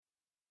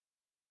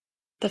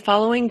The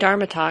following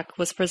Dharma talk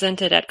was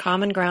presented at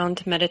Common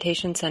Ground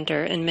Meditation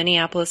Center in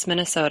Minneapolis,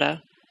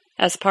 Minnesota,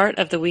 as part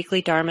of the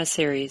weekly Dharma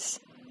series.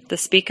 The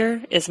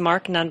speaker is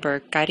Mark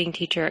Nunberg, guiding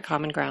teacher at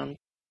Common Ground.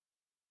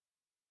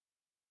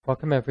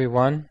 Welcome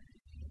everyone.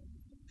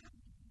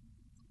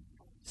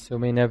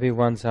 Assuming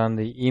everyone's on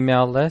the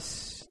email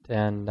list,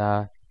 and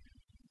so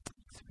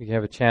we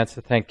have a chance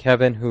to thank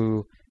Kevin,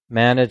 who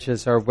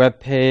manages our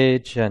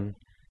webpage and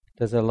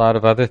does a lot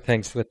of other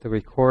things with the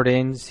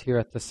recordings here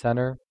at the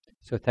center.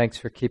 So thanks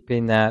for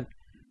keeping that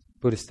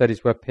Buddhist Studies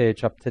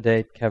webpage up to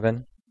date,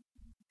 Kevin.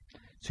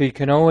 So you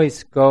can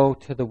always go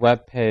to the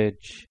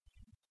webpage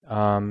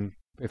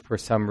if for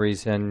some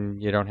reason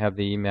you don't have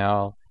the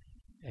email,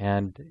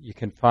 and you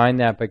can find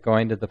that by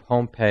going to the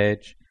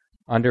homepage.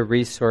 Under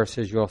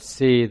Resources, you'll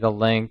see the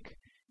link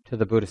to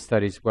the Buddhist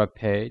Studies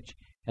webpage,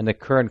 and the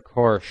current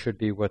course should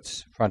be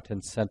what's front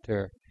and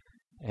center.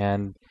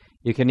 And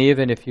you can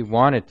even, if you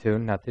wanted to,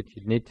 not that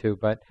you'd need to,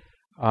 but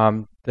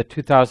the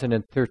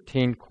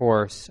 2013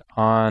 course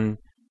on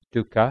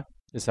Dukkha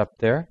is up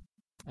there,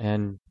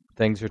 and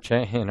things are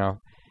changing.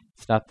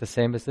 It's not the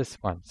same as this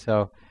one.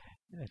 So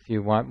if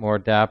you want more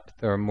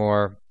depth or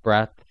more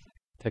breadth,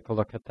 take a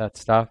look at that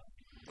stuff.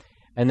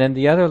 And then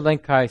the other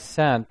link I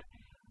sent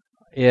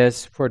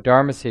is for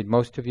Dharma Seed.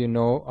 Most of you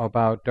know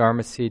about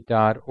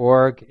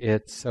dharmaseed.org.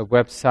 It's a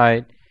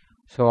website.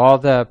 So all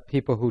the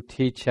people who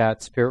teach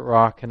at Spirit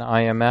Rock and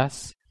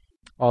IMS,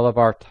 all of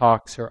our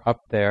talks are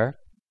up there.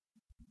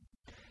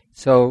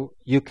 So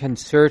you can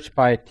search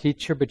by a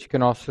teacher, but you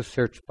can also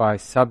search by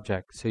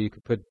subject. So you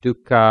could put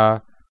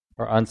dukkha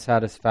or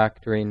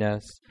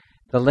unsatisfactoriness.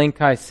 The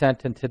link I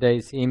sent in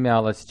today's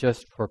email is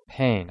just for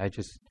pain. I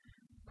just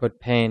put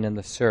pain in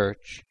the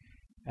search.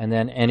 And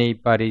then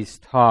anybody's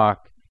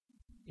talk,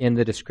 in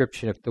the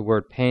description, if the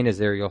word pain is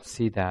there, you'll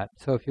see that.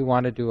 So if you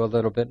want to do a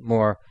little bit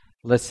more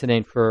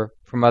listening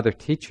from other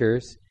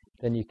teachers,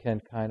 then you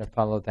can kind of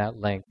follow that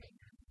link.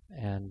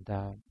 And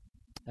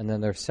then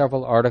there's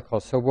several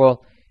articles. So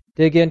we'll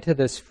dig into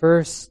this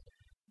first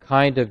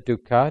kind of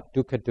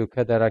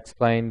dukkha that I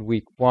explained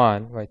week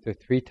 1. Right, there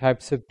are 3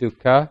 types of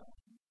dukkha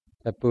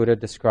that Buddha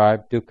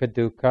described.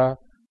 Dukkha,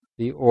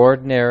 the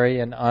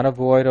ordinary and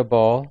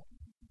unavoidable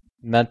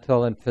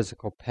mental and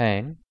physical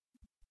pain.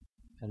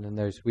 And then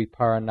there's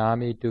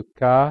viparinami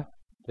dukkha,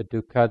 the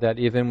dukkha that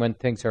even when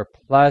things are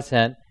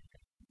pleasant,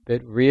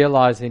 but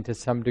realizing to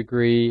some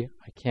degree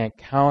I can't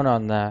count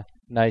on the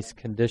nice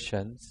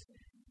conditions,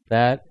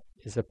 that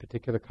is a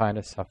particular kind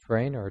of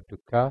suffering, or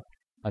dukkha,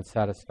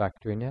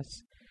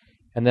 unsatisfactoriness.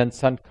 And then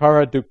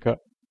sankhara dukkha,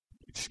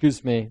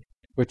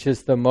 which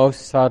is the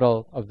most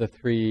subtle of the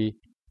 3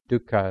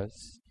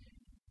 dukkhas.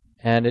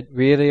 And it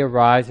really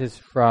arises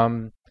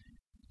from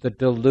the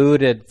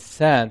deluded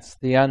sense,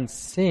 the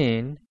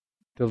unseen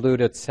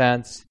deluded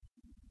sense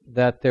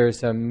that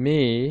there's a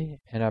me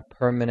in a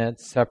permanent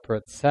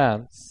separate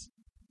sense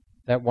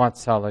that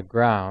wants solid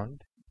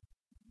ground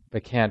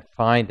but can't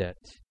find it.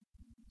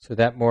 So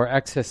that more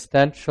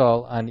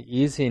existential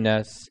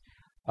uneasiness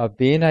of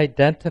being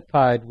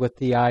identified with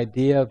the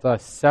idea of a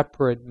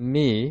separate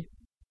me,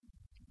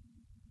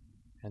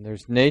 and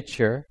there's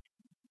nature,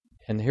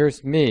 and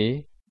here's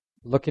me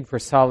looking for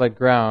solid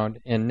ground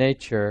in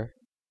nature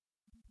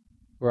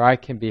where I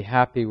can be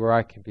happy, where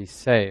I can be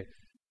safe,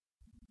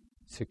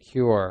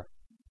 secure,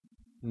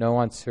 no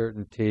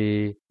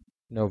uncertainty,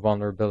 no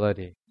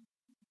vulnerability.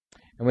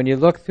 And when you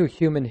look through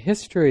human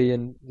history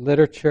and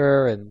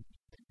literature and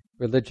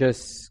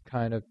religious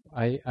kind of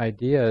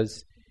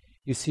ideas,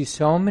 you see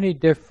so many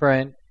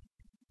different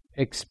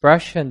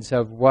expressions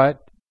of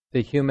what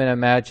the human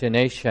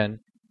imagination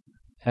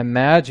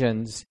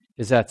imagines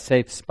is that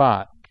safe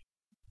spot,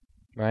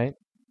 right?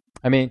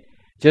 I mean,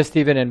 just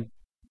even in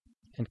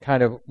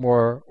kind of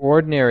more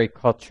ordinary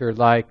culture,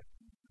 like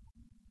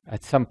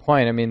at some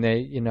point, I mean,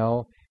 they,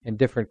 in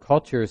different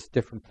cultures,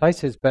 different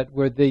places, but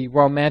where the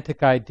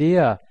romantic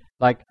idea,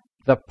 like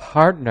the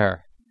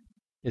partner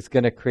is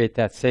going to create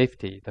that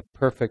safety, the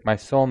perfect, my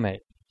soulmate,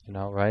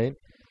 right?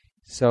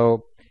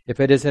 So if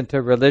it isn't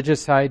a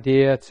religious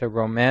idea, it's a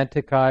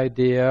romantic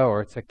idea,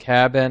 or it's a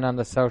cabin on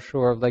the south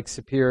shore of Lake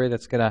Superior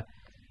that's going to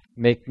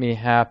make me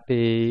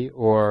happy,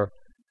 or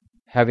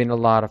having a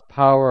lot of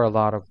power, a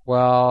lot of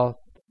wealth,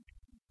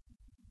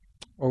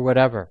 or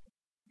whatever.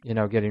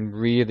 Getting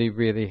really,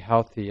 really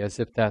healthy, as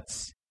if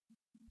that's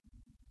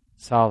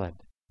solid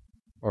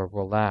or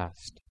will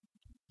last.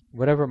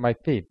 Whatever it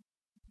might be.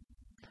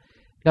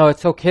 Now,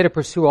 it's okay to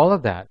pursue all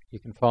of that. You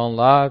can fall in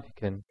love, you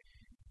can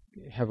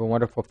have a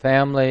wonderful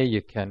family,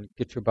 you can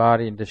get your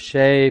body into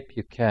shape,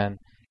 you can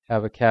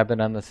have a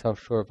cabin on the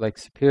south shore of Lake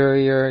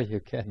Superior,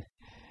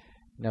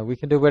 we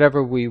can do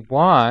whatever we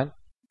want.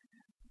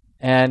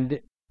 And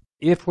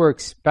if we're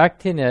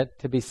expecting it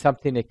to be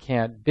something it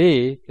can't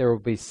be, there will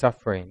be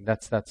suffering.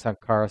 That's that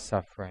sankhara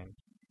suffering.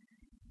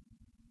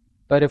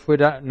 But if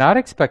we're not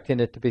expecting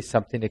it to be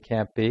something it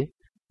can't be,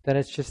 then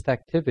it's just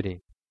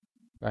activity,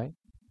 right?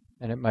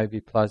 And it might be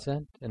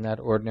pleasant in that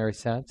ordinary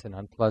sense and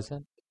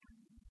unpleasant.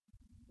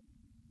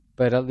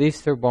 But at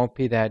least there won't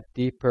be that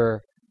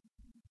deeper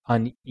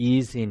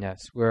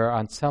uneasiness, where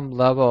on some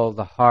level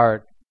the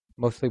heart,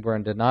 mostly we're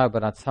in denial,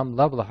 but on some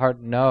level the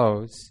heart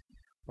knows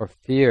or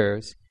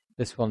fears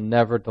this will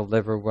never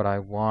deliver what I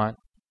want,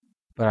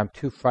 but I'm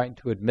too frightened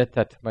to admit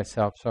that to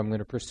myself, so I'm going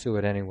to pursue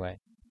it anyway.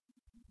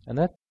 And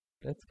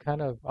that's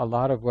kind of a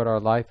lot of what our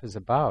life is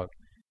about.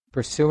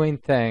 Pursuing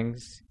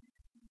things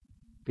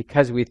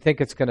because we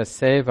think it's going to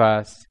save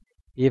us,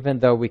 even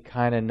though we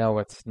kind of know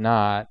it's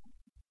not,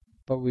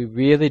 but we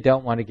really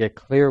don't want to get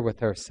clear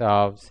with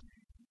ourselves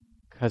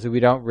because we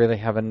don't really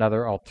have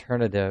another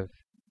alternative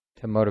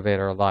to motivate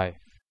our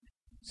life.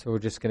 So we're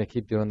just going to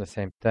keep doing the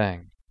same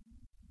thing,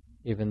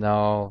 even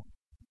though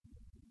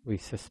we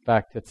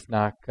suspect it's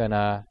not going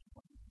to,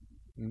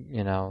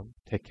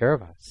 take care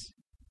of us.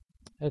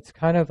 It's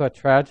kind of a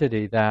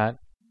tragedy, that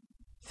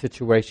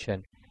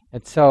situation.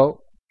 And so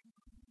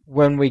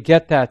when we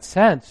get that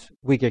sense,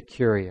 we get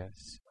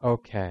curious.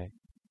 Okay,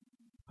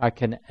 I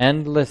can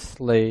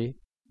endlessly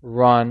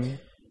run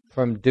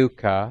from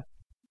dukkha,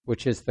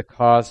 which is the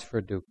cause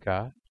for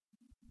dukkha,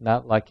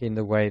 not liking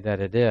the way that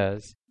it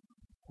is,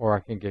 or I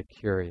can get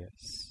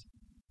curious.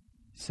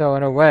 So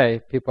in a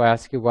way, people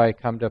ask you why you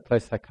come to a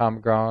place like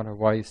Common Ground or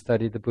why you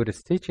study the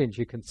Buddhist teachings.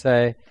 You can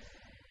say,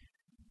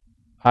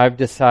 I've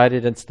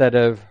decided instead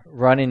of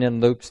running in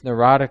loops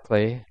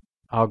neurotically,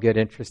 I'll get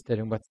interested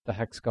in what the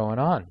heck's going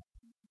on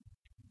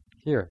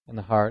here in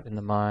the heart, in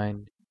the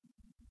mind,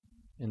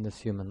 in this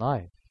human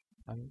life.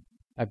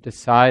 I've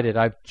decided,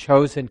 I've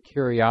chosen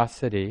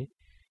curiosity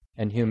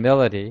and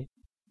humility,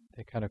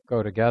 they kind of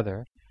go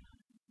together,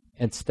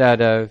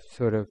 instead of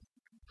sort of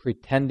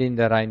pretending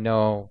that I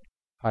know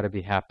how to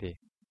be happy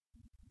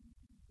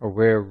or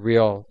where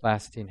real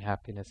lasting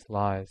happiness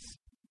lies.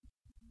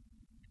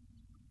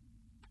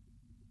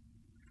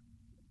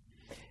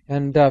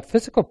 And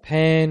physical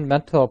pain,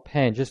 mental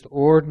pain, just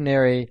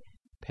ordinary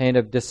pain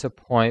of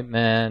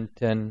disappointment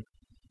and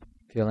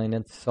feeling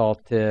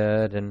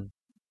insulted, and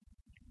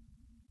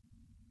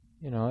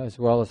as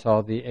well as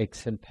all the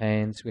aches and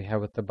pains we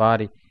have with the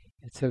body.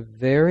 It's a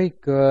very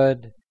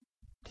good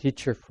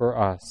teacher for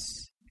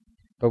us.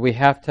 But we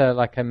have to,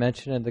 like I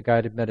mentioned in the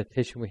guided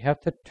meditation, we have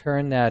to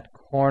turn that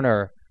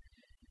corner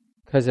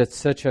because it's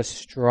such a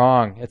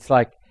strong, it's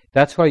like,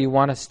 that's why you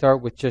want to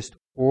start with just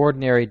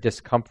ordinary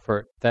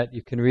discomfort that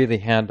you can really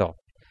handle.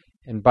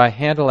 And by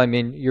handle, I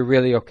mean you're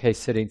really okay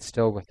sitting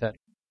still with it,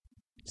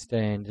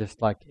 staying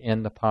just like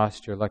in the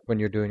posture, like when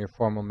you're doing your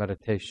formal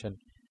meditation.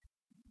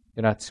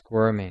 You're not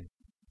squirming.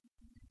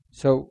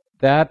 So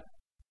that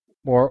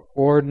more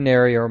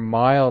ordinary or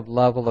mild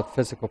level of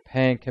physical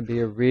pain can be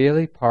a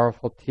really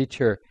powerful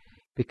teacher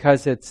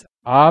because it's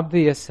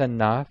obvious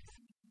enough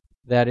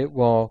that it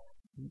will,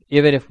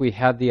 even if we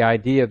had the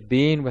idea of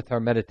being with our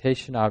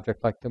meditation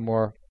object, like the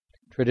more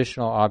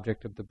traditional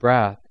object of the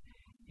breath,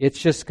 it's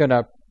just going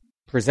to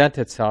present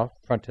itself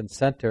front and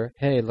center.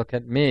 Hey, look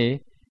at me.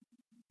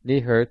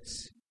 Knee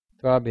hurts,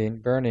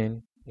 throbbing,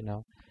 burning,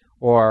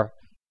 or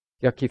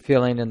yucky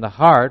feeling in the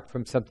heart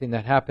from something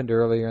that happened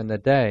earlier in the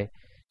day.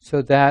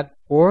 So that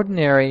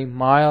ordinary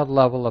mild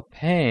level of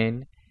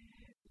pain,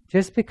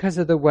 just because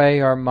of the way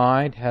our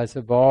mind has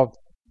evolved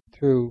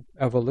through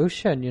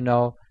evolution,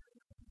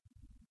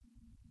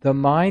 the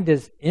mind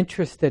is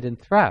interested in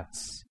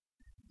threats.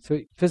 So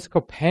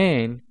physical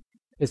pain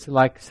is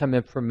like some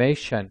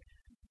information.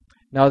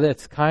 Now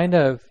that's kind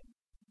of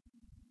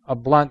a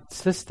blunt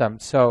system,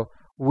 so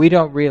we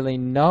don't really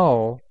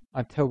know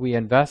until we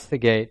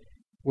investigate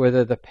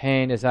whether the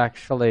pain is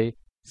actually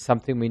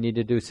something we need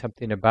to do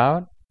something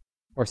about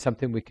or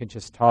something we can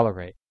just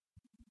tolerate.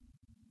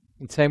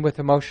 And same with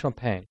emotional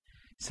pain.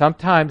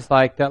 Sometimes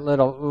like that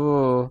little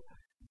ooh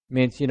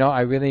means,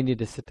 I really need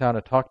to sit down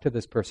and talk to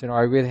this person, or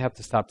I really have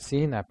to stop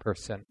seeing that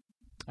person.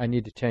 I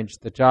need to change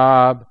the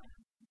job,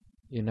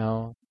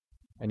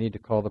 I need to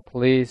call the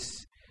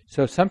police.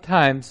 So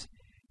sometimes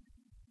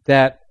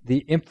that the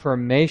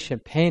information,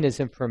 pain is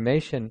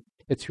information,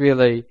 it's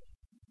really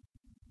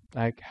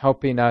like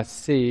helping us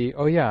see,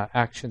 oh yeah,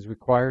 actions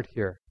required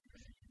here.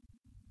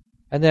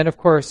 And then of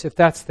course, if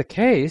that's the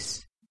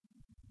case,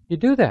 you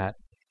do that.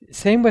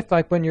 Same with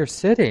like when you're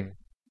sitting.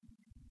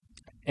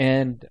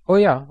 And, oh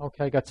yeah,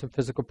 okay, I got some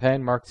physical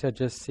pain. Mark said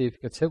just see if you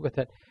could sit with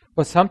it.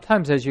 Well,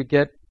 sometimes as you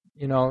get,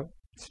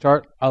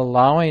 start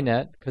allowing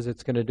it, because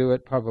it's going to do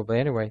it probably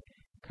anyway,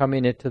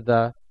 coming into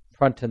the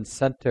front and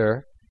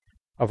center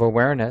of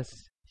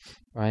awareness,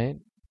 right?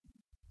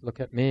 Look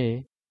at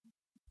me.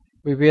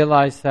 We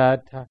realize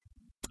that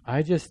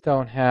I just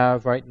don't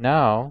have right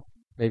now,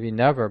 maybe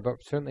never,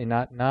 but certainly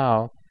not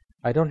now,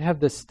 I don't have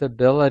the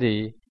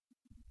stability,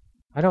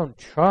 I don't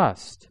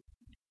trust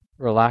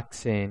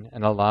relaxing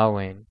and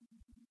allowing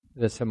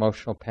this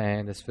emotional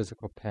pain, this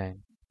physical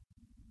pain.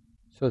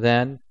 So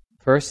then,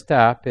 first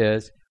step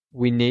is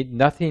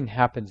nothing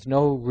happens,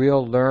 no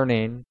real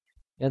learning,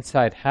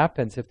 insight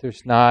happens if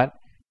there's not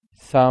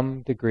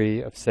some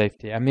degree of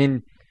safety. I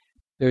mean,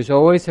 there's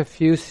always a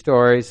few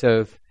stories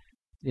of,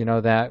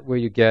 that where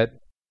you get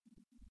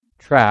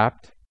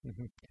trapped.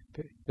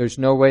 There's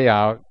no way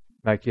out,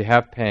 like you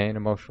have pain,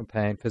 emotional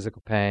pain,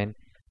 physical pain,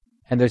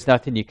 and there's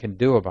nothing you can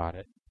do about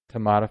it. to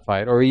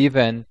modify it, or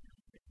even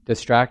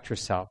distract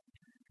yourself.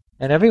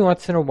 And every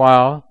once in a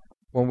while,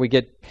 when we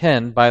get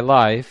pinned by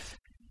life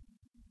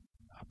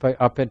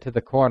up into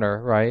the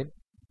corner, right,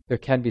 there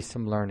can be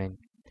some learning.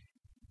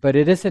 But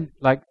it isn't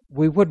like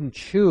we wouldn't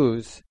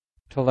choose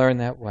to learn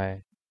that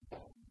way.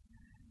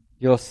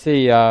 You'll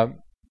see, I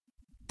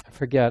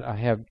forget, I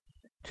have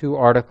 2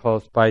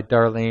 articles by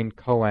Darlene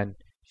Cohen.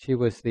 She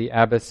was the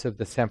abbess of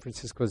the San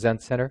Francisco Zen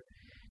Center.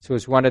 So it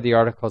was one of the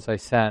articles I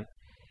sent.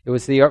 It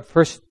was the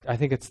first, I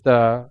think it's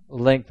the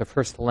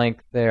first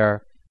link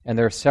there, and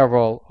there are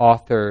several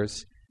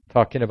authors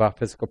talking about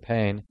physical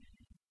pain.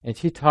 And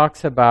she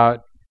talks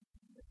about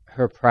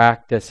her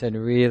practice and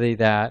really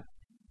that,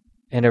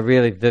 in a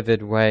really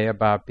vivid way,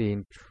 about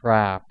being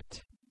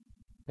trapped.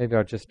 Maybe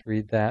I'll just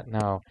read that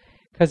now.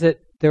 Because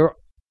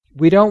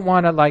we don't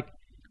want to, like,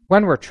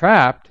 when we're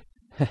trapped,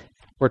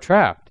 we're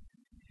trapped.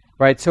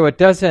 Right? So it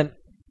doesn't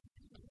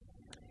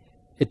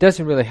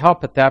really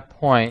help at that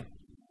point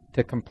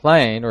to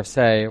complain or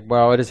say,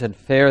 well, it isn't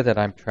fair that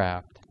I'm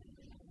trapped,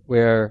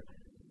 where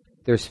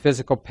there's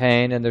physical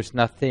pain and there's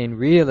nothing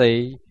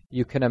really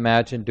you can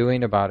imagine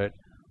doing about it,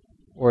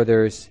 or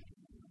there's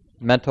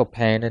mental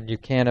pain and you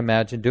can't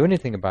imagine doing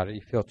anything about it.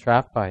 You feel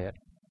trapped by it.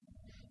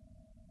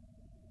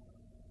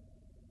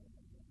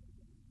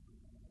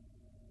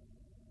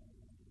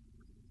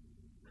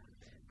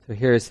 So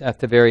here's at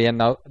the very end.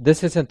 Now,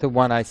 this isn't the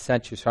one I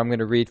sent you, so I'm going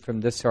to read from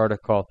this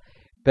article.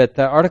 But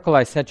the article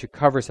I sent you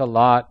covers a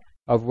lot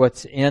of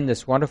what's in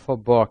this wonderful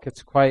book.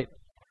 It's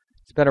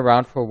been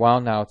around for a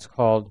while now. It's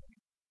called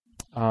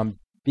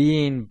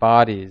Being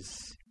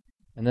Bodies.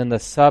 And then the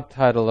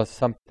subtitle is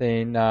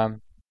something,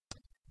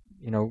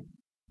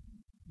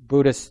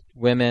 Buddhist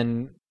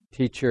women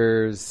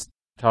teachers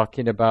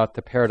talking about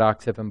the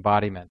paradox of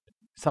embodiment.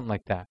 Something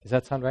like that. Does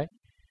that sound right?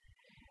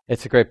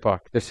 It's a great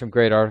book. There's some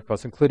great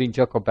articles, including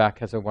Joko Beck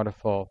has a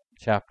wonderful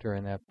chapter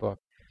in that book.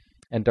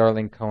 And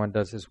Darlene Cohen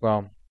does as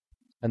well.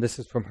 And this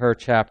is from her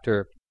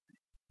chapter,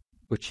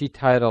 which she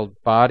titled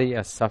Body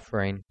as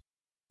Suffering.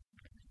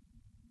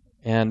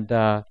 And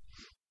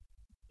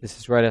this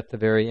is right at the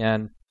very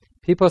end.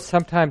 People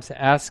sometimes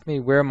ask me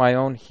where my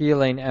own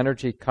healing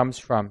energy comes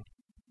from.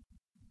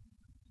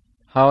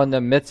 How in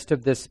the midst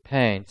of this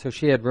pain, so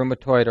she had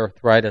rheumatoid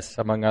arthritis,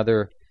 among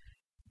other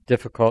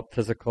difficult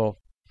physical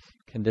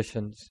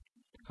conditions.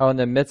 How in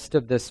the midst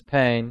of this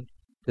pain,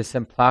 this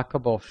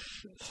implacable,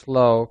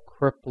 slow,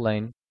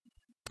 crippling,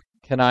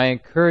 can I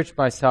encourage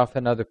myself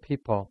and other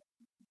people?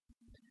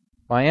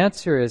 My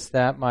answer is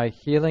that my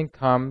healing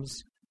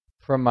comes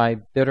from my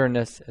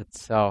bitterness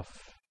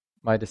itself,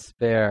 my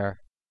despair,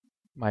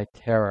 my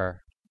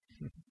terror.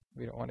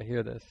 We don't want to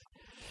hear this.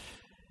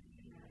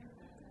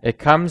 It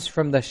comes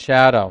from the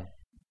shadow.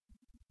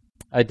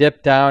 I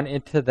dip down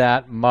into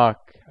that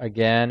muck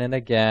again and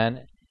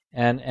again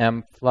and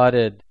am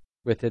flooded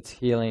with its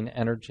healing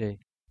energy.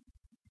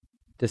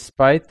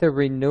 Despite the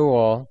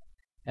renewal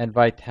and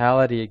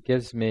vitality it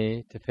gives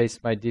me to face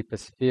my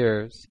deepest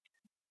fears,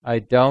 I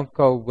don't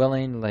go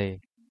willingly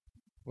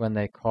when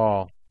they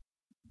call.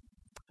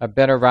 I've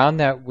been around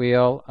that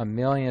wheel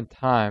 1,000,000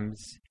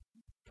 times.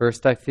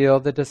 First I feel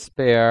the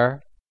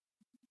despair,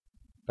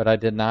 but I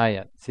deny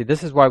it. See,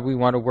 this is why we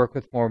want to work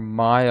with more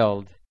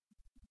mild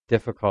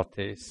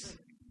difficulties,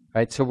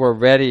 right? So we're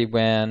ready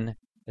when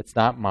it's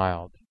not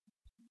mild.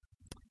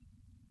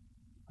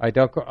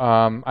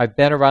 I've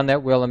been around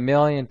that wheel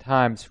 1,000,000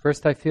 times.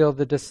 First I feel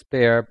the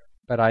despair,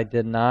 but I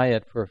deny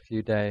it for a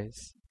few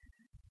days.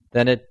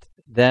 Then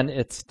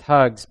its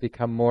tugs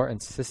become more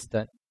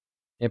insistent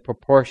in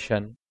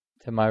proportion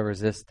to my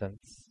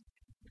resistance.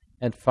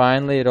 And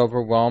finally it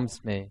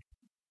overwhelms me,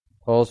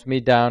 pulls me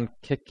down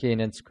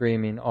kicking and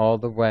screaming all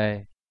the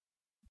way.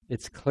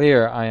 It's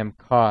clear I am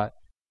caught,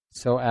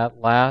 so at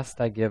last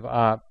I give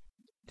up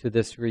to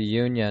this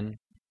reunion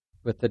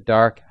with the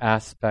dark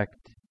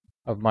aspect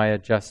of my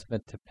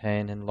adjustment to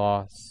pain and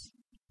loss.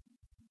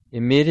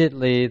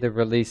 Immediately the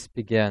release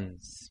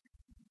begins.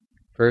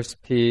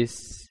 First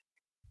peace,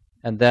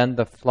 and then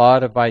the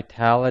flood of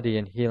vitality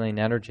and healing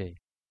energy.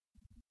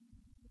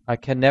 I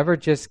can never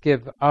just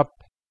give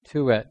up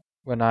to it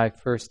when I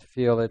first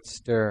feel it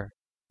stir.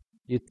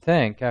 You'd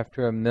think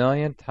after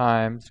 1,000,000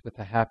 times with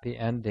a happy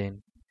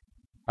ending,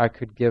 I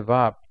could give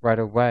up right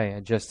away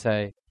and just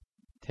say,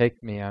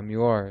 take me, I'm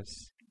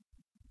yours.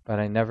 But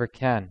I never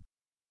can.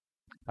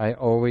 I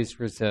always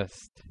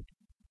resist.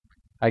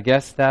 I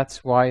guess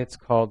that's why it's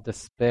called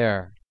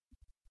despair.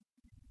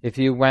 If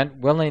you went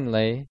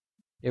willingly,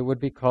 it would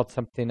be called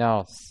something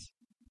else,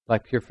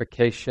 like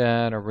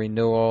purification or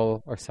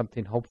renewal or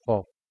something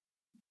hopeful.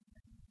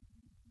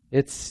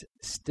 It's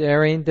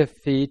staring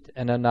defeat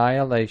and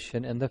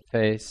annihilation in the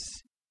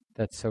face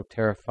that's so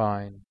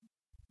terrifying.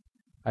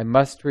 I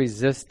must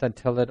resist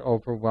until it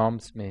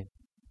overwhelms me.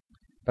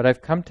 But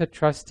I've come to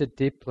trust it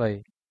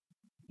deeply.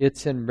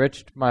 It's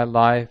enriched my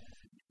life,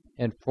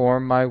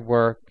 informed my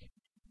work,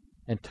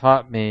 and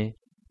taught me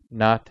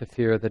not to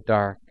fear the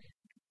dark.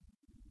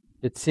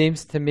 It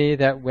seems to me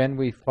that when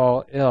we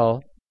fall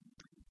ill,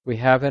 we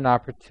have an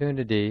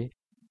opportunity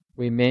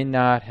we may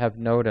not have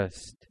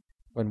noticed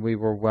when we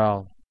were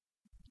well,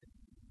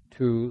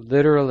 to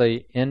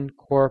literally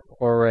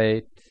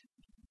incorporate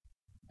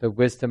the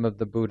wisdom of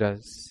the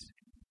Buddhas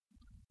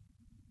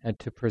and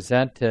to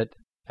present it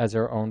as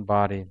our own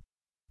body.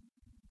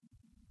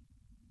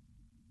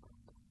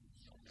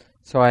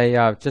 So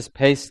I just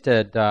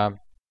pasted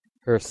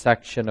her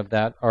section of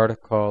that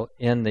article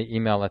in the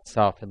email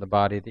itself, in the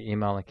body of the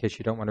email, in case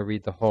you don't want to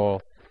read the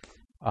whole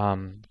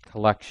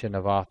collection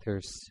of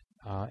authors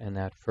in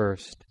that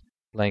first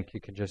link. You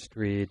can just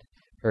read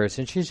hers.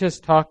 And she's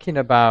just talking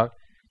about,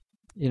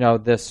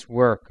 this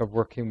work of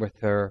working with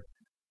her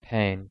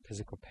pain,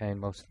 physical pain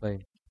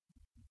mostly.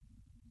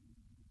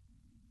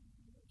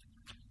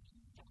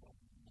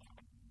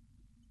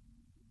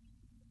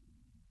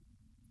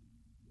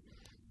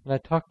 And I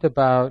talked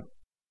about,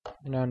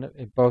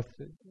 in both,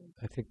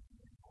 I think,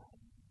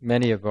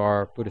 many of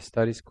our Buddhist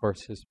studies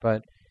courses,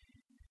 but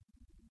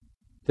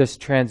this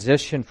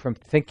transition from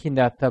thinking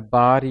that the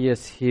body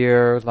is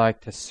here like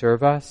to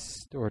serve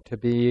us or to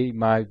be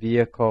my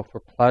vehicle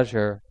for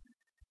pleasure,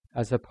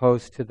 as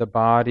opposed to the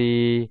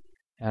body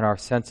and our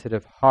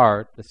sensitive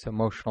heart, this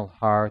emotional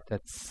heart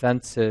that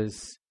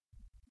senses,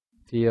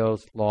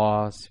 feels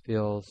loss,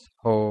 feels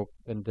hope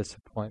and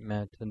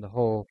disappointment and the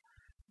whole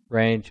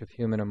range of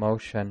human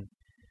emotion.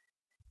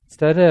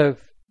 Instead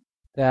of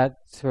that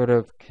sort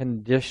of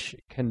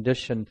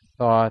conditioned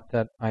thought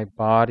that my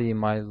body,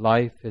 my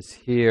life is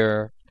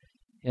here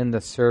in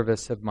the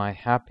service of my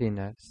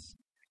happiness,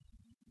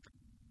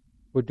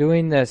 we're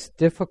doing this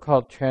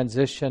difficult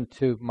transition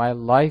to my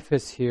life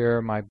is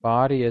here, my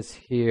body is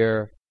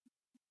here,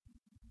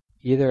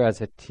 either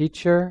as a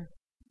teacher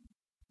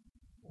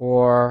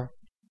or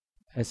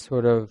as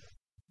sort of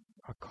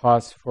a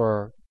cause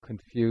for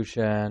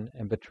confusion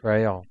and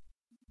betrayal.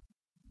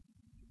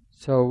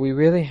 So we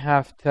really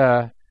have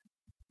to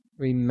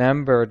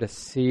remember to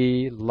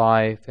see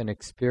life and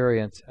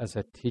experience as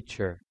a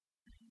teacher.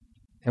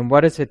 And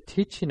what is it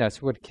teaching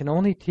us? What can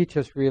only teach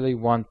us really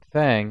one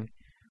thing,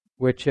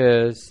 which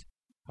is,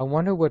 I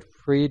wonder what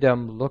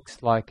freedom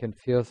looks like and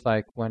feels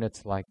like when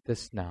it's like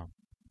this now.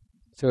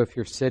 So if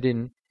you're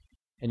sitting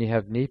and you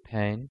have knee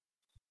pain,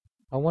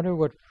 I wonder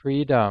what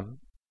freedom,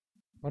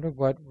 I wonder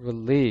what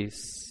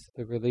release,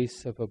 the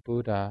release of a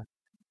Buddha,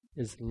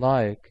 is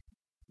like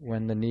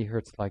when the knee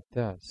hurts like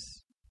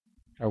this,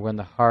 or when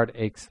the heart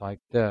aches like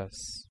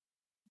this,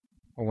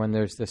 or when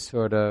there's this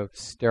sort of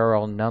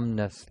sterile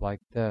numbness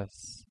like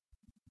this,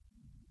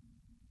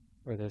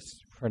 or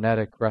this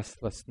frenetic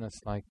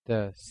restlessness like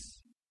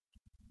this,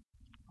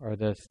 or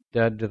this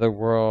dead to the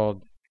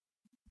world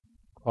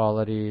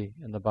quality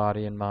in the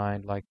body and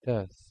mind like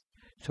this.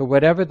 So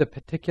whatever the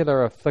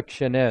particular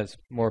affliction is,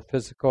 more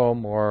physical,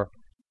 more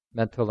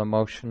mental,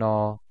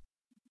 emotional,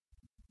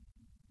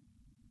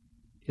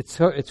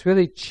 it's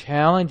really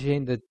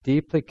challenging the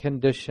deeply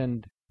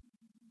conditioned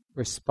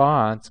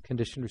response.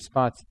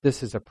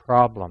 This is a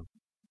problem.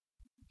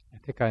 I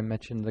think I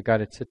mentioned the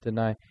Guided Sit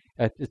Deny.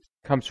 It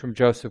comes from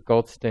Joseph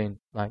Goldstein.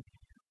 Like,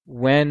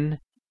 when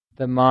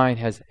the mind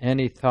has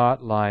any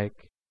thought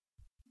like,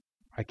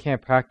 I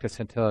can't practice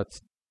until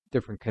it's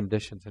different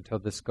conditions, until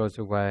this goes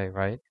away,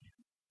 right?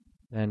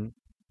 Then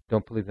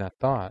don't believe that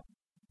thought.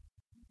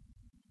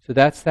 So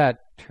that's that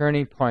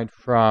turning point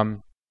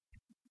from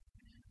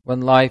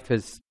when life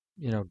is,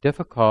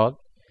 difficult,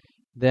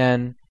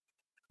 then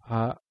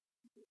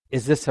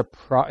is this a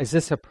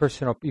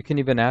personal, you can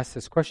even ask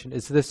this question,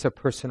 is this a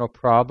personal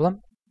problem?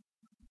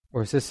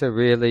 Or is this a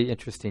really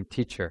interesting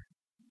teacher?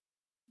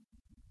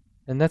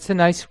 And that's a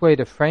nice way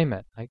to frame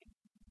it,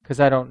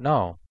 because I don't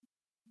know.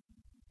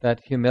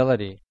 That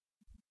humility.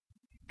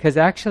 Because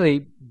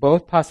actually,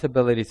 both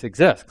possibilities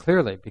exist,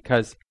 clearly,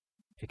 because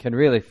it can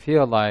really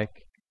feel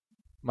like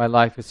my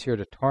life is here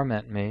to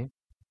torment me,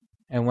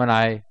 and when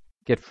I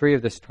get free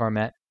of this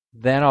torment,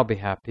 then I'll be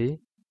happy.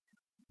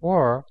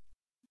 Or,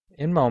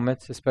 in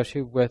moments,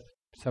 especially with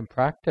some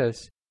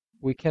practice,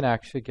 we can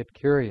actually get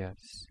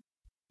curious.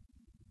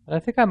 And I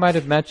think I might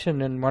have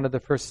mentioned in one of the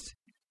first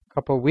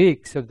couple of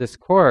weeks of this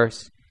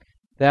course,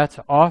 that's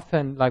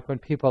often like when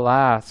people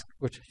ask,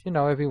 which,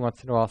 every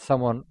once in a while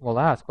someone will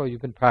ask, oh,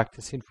 you've been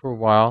practicing for a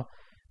while,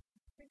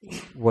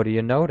 what do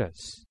you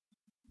notice?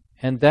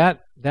 And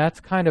that's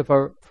kind of,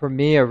 for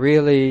me, a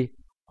really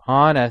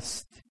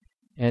honest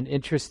and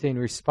interesting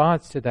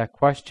response to that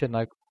question,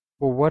 like,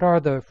 well, what are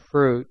the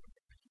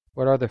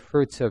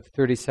fruits of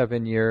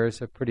 37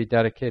 years of pretty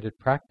dedicated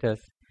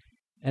practice?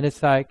 And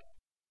it's like,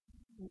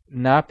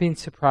 not being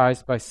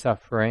surprised by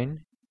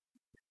suffering,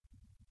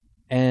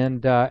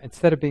 and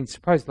instead of being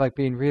surprised, like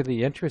being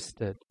really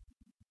interested.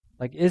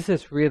 Like, is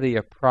this really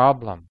a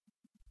problem?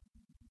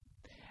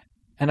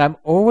 And I'm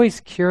always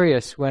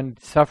curious when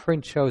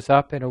suffering shows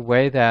up in a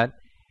way that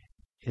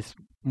is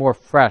more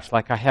fresh,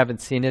 like I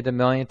haven't seen it a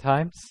million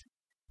times.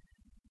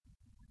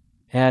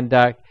 And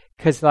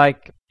because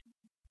like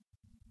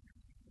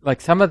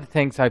some of the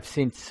things I've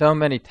seen so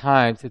many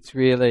times, it's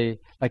really,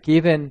 like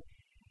even,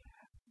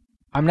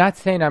 I'm not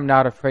saying I'm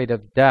not afraid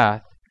of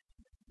death,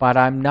 but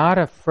I'm not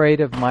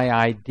afraid of my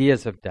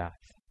ideas of death,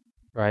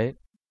 right?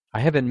 I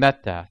haven't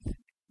met death.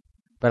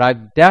 But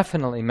I've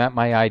definitely met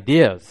my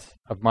ideas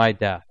of my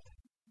death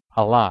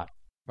a lot,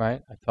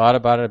 right? I thought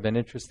about it, I've been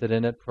interested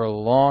in it for a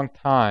long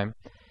time.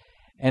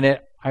 And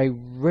I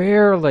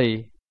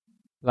rarely,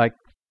 like,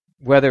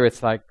 whether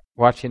it's like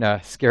watching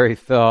a scary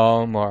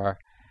film or,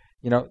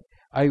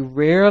 I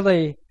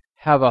rarely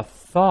have a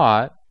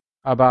thought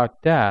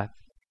about death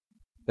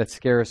that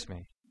scares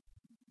me.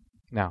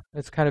 Now,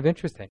 it's kind of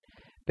interesting.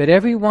 But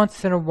every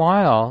once in a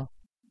while,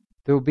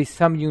 there will be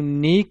some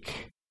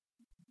unique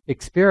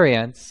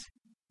experience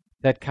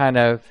that kind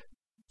of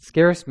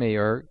scares me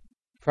or,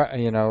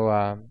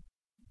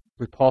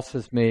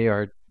 repulses me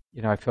or,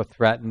 I feel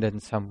threatened in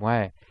some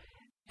way.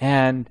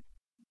 And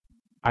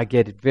I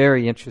get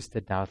very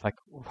interested now. It's like,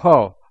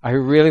 whoa, I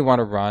really want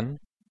to run.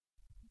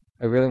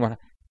 I really want to.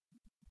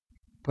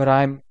 But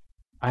I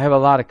have a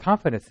lot of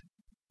confidence.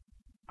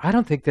 I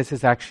don't think this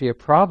is actually a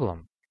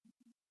problem.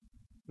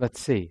 Let's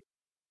see.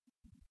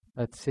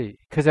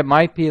 Because it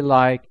might be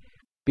like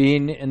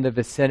being in the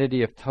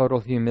vicinity of total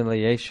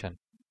humiliation.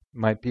 It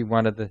might be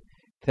one of the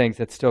things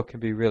that still can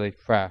be really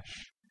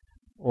fresh.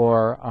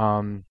 Or,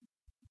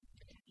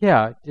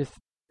 just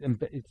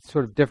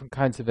sort of different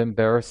kinds of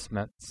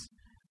embarrassments.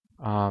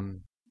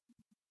 And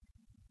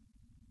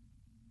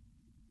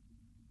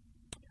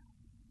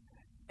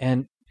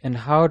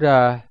how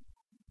to,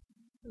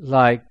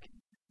 like,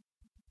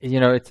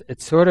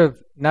 it's sort of,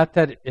 not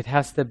that it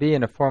has to be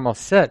in a formal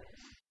sit,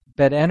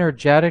 but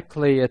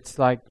energetically it's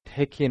like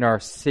taking our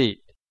seat,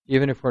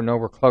 even if we're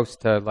nowhere close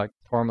to like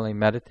formally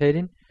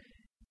meditating.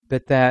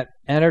 But that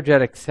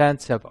energetic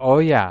sense of, oh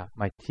yeah,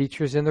 my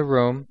teacher's in the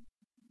room,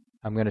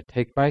 I'm going to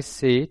take my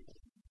seat,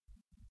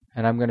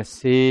 and I'm going to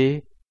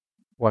see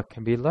what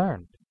can be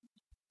learned.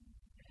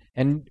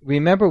 And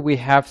remember, we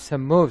have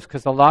some moves,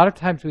 because a lot of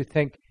times we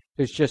think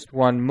there's just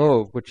one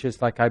move, which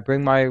is like I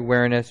bring my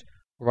awareness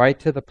right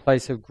to the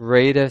place of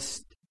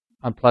greatest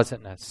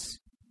unpleasantness.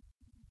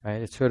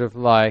 Right? It's sort of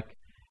like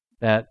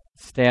that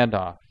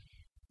standoff.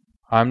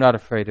 I'm not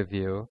afraid of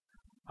you.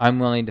 I'm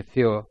willing to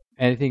feel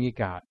anything you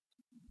got.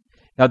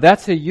 Now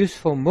that's a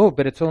useful move,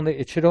 but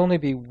it should only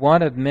be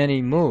one of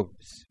many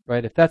moves.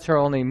 Right? If that's our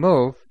only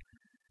move,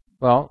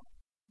 well,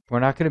 we're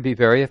not going to be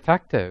very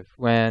effective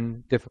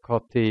when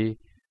difficulty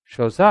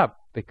shows up,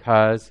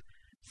 because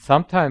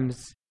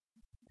sometimes,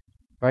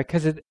 right?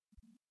 Because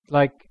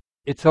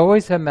it's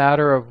always a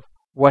matter of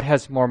what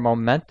has more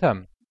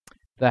momentum,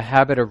 the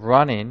habit of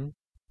running,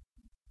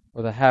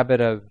 or the habit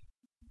of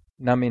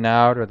numbing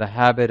out, or the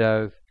habit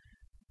of,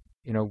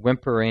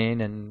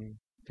 whimpering and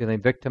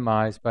feeling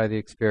victimized by the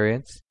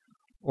experience,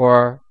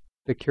 or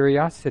the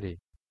curiosity.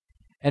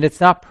 And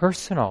it's not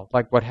personal,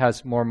 like what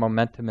has more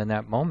momentum in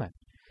that moment.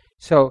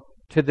 So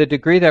to the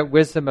degree that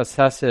wisdom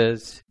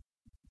assesses,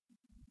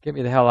 get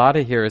me the hell out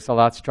of here, is a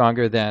lot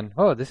stronger than,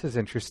 oh, this is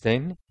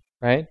interesting,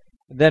 right?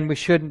 Then we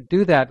shouldn't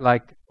do that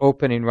like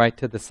opening right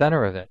to the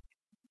center of it.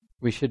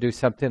 We should do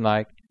something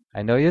like,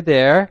 I know you're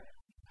there,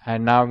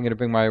 and now I'm going to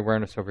bring my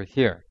awareness over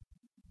here.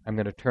 I'm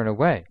going to turn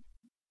away,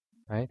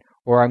 right?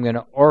 Or I'm going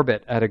to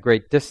orbit at a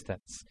great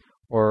distance.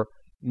 Or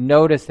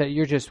notice that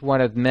you're just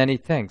one of many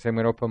things. I'm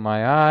going to open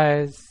my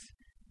eyes.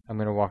 I'm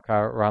going to walk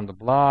out around the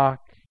block.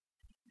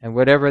 And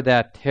whatever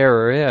that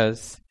terror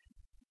is,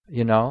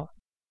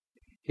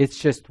 it's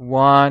just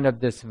one of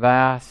this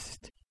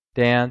vast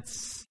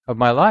dance of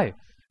my life.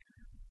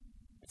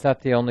 It's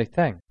not the only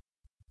thing.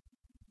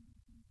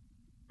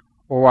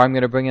 Or I'm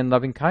going to bring in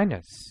loving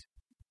kindness.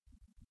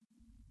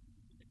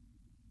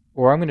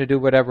 Or I'm going to do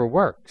whatever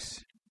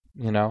works,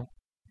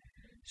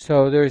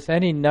 So there's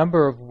any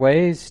number of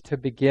ways to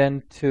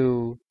begin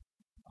to,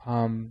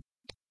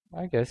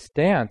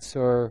 dance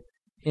or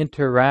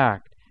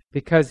interact.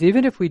 Because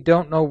even if we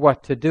don't know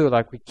what to do,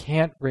 like we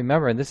can't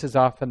remember, and this is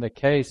often the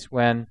case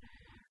when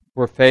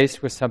we're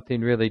faced with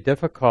something really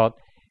difficult,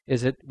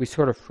 is that we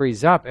sort of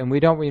freeze up and we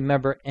don't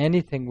remember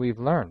anything we've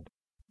learned.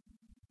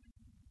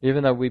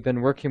 Even though we've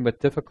been working with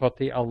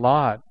difficulty a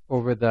lot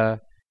over the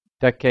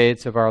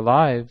decades of our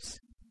lives,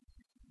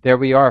 there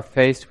we are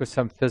faced with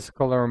some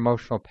physical or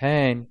emotional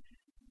pain,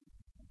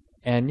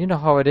 and you know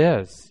how it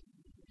is.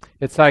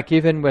 It's like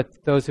even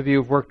with those of you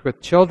who've worked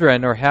with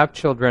children or have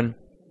children,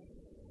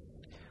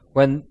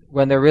 when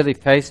they're really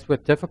faced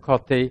with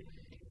difficulty,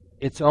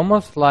 it's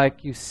almost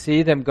like you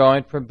see them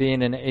going from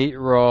being an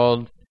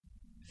 8-year-old,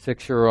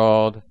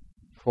 6-year-old,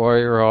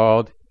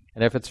 4-year-old,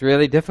 and if it's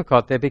really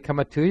difficult, they become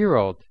a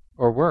 2-year-old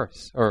or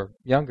worse or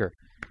younger,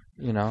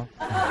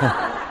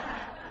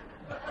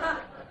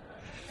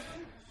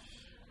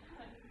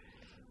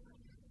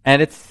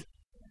 And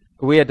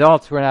we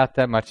adults, we're not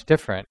that much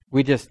different.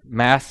 We just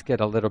mask it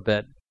a little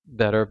bit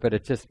better, but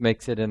it just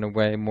makes it in a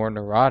way more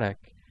neurotic.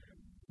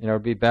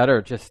 It'd be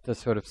better just to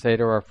sort of say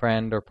to our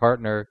friend or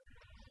partner,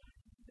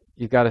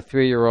 you've got a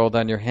 3-year-old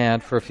on your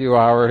hand for a few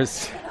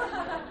hours.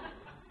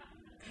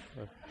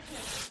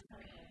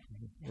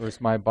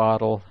 Where's my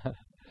bottle?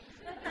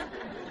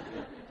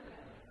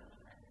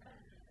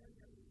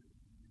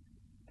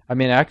 I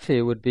mean, actually,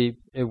 it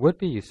would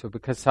be useful,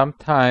 because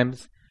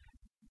sometimes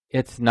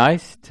it's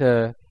nice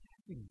to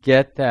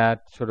get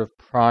that sort of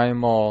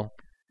primal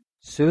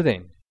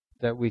soothing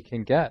that we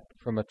can get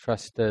from a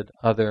trusted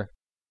other.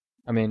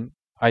 I mean,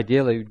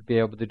 ideally, we'd be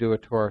able to do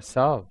it to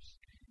ourselves.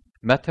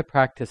 Metta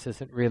practice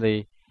isn't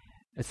really,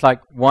 it's like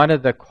one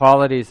of the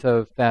qualities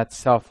of that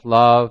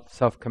self-love,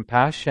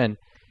 self-compassion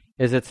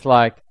is it's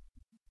like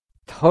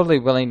totally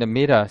willing to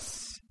meet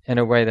us in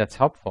a way that's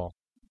helpful.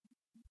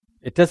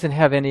 It doesn't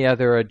have any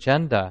other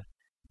agenda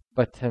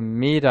but to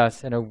meet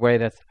us in a way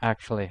that's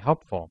actually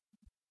helpful.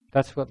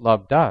 That's what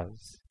love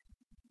does.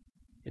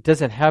 It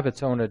doesn't have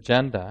its own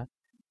agenda.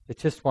 It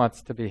just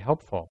wants to be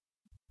helpful,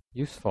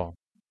 useful.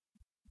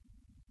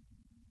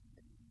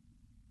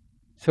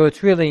 So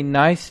it's really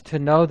nice to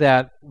know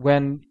that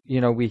when,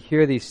 we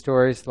hear these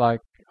stories like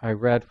I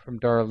read from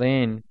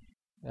Darlene,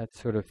 that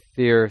sort of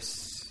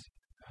fierce,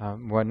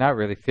 well, not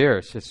really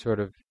fierce, just sort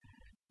of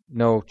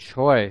no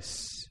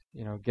choice,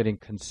 getting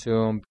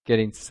consumed,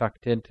 getting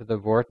sucked into the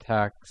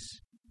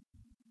vortex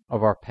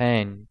of our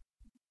pain.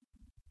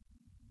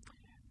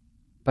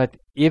 But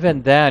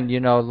even then,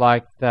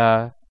 like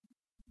the,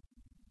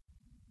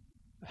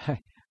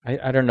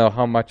 I don't know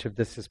how much of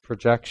this is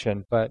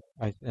projection, but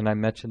I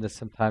mention this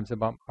sometimes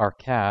about our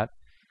cat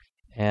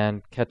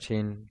and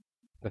catching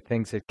the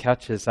things it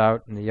catches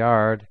out in the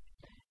yard.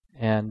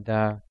 And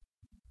but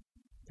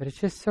it's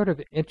just sort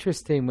of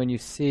interesting when you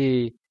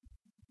see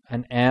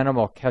an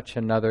animal catch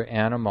another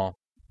animal.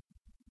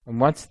 And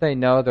once they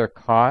know they're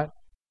caught,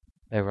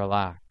 they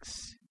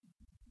relax.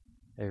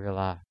 They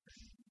relax.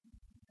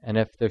 And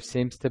if there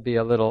seems to be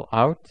a little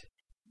out,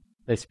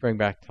 they spring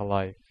back to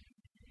life.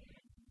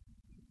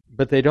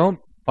 But they don't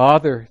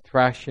bother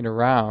thrashing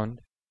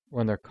around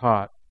when they're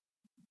caught.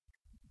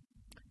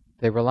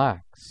 They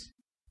relax.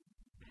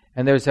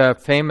 And there's a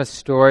famous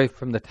story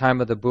from the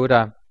time of the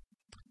Buddha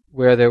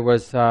where there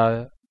was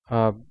a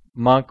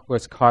monk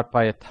was caught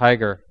by a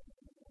tiger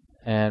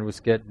and was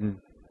getting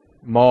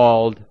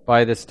mauled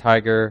by this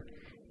tiger.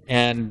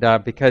 And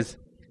because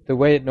the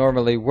way it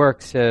normally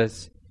works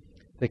is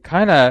they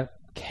kind of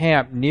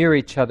camp near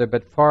each other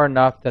but far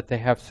enough that they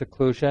have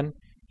seclusion.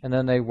 And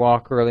then they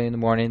walk early in the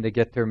morning, they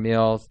get their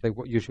meals, they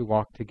usually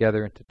walk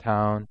together into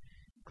town,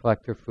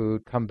 collect their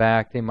food, come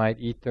back, they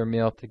might eat their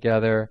meal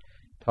together,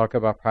 talk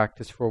about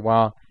practice for a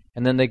while,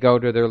 and then they go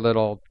to their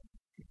little,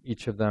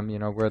 each of them,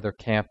 where their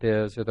camp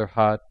is, or their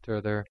hut,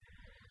 or their,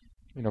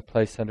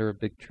 place under a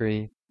big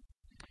tree.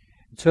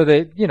 So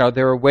they,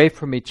 they're away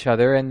from each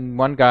other, and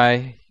one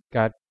guy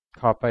got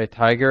caught by a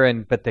tiger,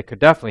 but they could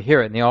definitely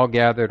hear it, and they all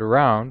gathered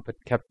around, but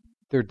kept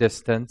their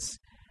distance,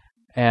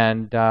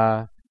 and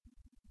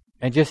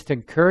just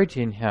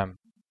encouraging him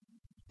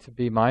to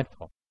be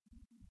mindful,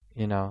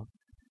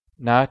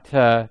 not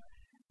to,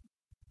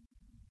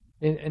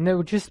 and it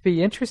would just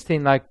be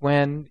interesting, like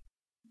when,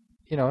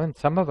 and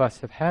some of us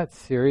have had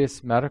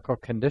serious medical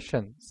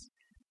conditions,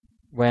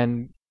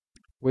 when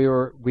we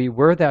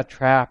were that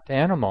trapped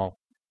animal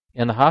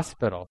in the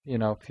hospital,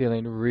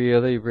 feeling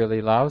really,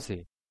 really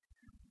lousy,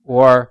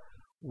 or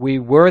we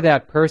were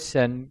that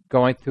person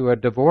going through a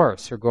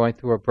divorce or going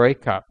through a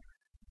breakup.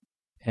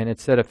 And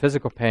instead of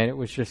physical pain, it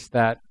was just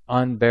that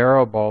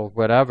unbearable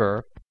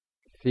whatever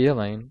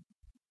feeling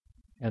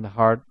in the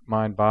heart,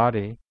 mind,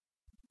 body,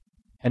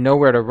 and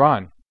nowhere to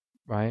run,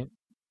 right?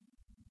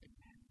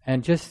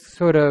 And just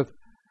sort of,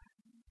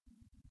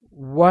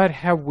 what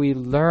have we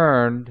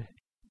learned?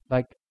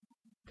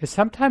 Because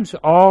sometimes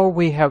all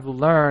we have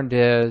learned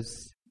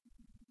is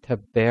to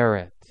bear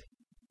it,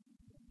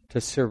 to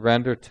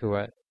surrender to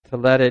it, to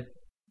let it,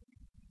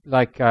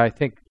 I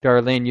think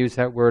Darlene used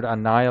that word,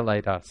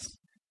 annihilate us.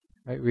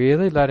 Right?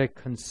 Really let it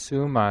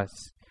consume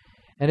us.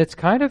 And it's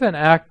kind of an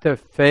act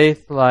of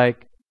faith,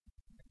 like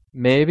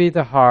maybe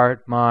the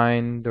heart,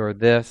 mind, or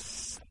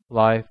this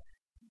life,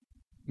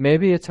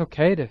 maybe it's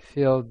okay to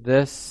feel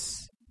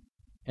this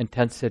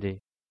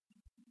intensity.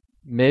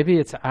 Maybe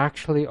it's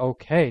actually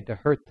okay to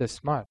hurt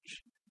this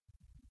much.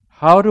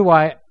 How do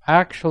I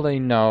actually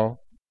know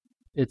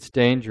it's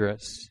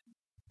dangerous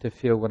to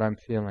feel what I'm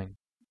feeling?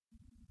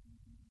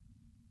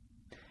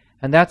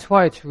 And that's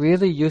why it's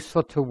really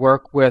useful to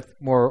work with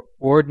more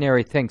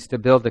ordinary things to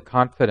build the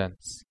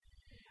confidence.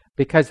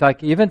 Because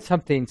even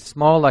something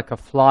small like a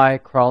fly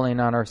crawling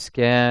on our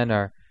skin,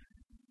 or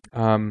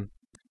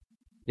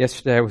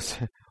yesterday I was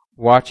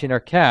watching our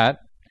cat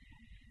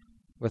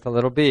with a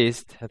little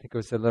beast, I think it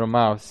was a little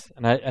mouse,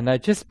 and I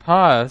just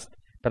paused,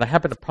 but I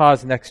happened to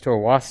pause next to a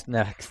wasp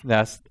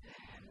nest,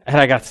 and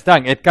I got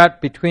stung. It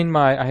got between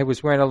I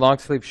was wearing a long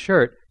sleeve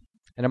shirt,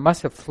 and it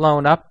must have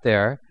flown up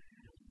there.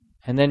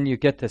 And then you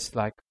get this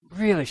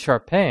really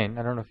sharp pain.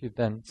 I don't know if you've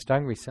been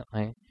stung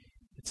recently.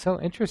 It's so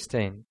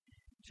interesting,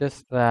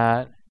 just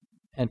that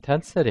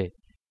intensity.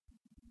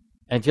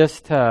 And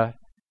just to,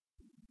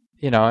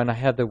 and I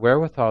had the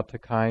wherewithal to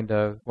kind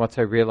of, once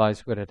I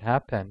realized what had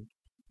happened,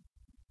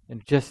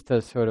 and just to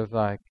sort of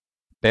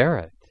bear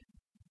it.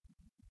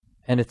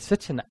 And it's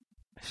such a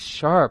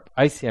sharp,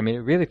 icy, it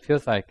really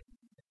feels like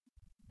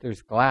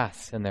there's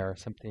glass in there or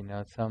something,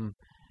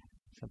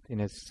 something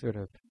is sort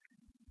of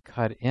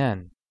cut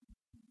in.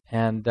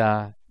 And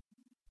but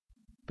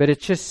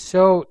it's just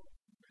so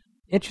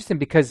interesting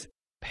because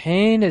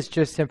pain is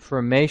just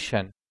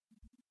information,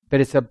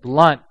 but it's a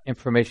blunt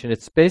information.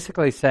 It's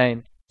basically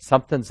saying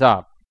something's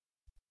up.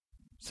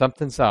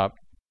 Something's up.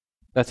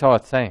 That's all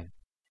it's saying.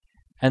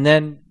 And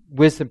then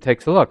wisdom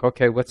takes a look.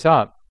 Okay, what's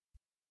up?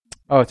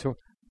 Oh,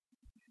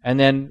 and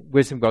then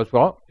wisdom goes,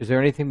 well, is there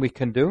anything we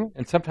can do?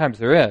 And sometimes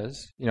there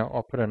is.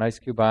 I'll put an ice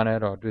cube on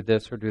it, or I'll do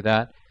this or do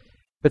that.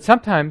 But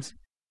sometimes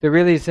there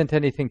really isn't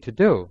anything to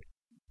do.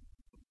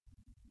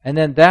 And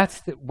then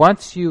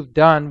once you've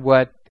done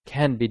what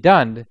can be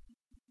done,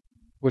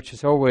 which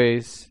is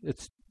always,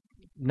 it's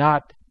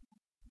not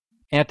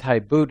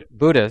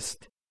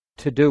anti-Buddhist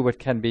to do what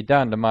can be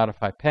done to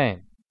modify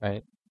pain,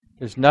 right?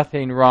 There's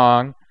nothing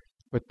wrong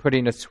with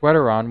putting a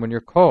sweater on when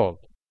you're cold,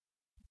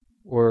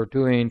 or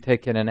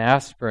taking an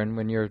aspirin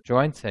when your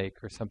joints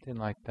ache or something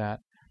like that.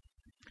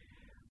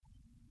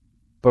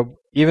 But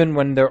even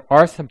when there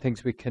are some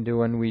things we can do,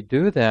 when we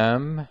do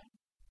them,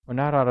 we're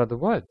not out of the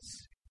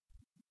woods.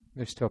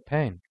 There's still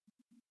pain.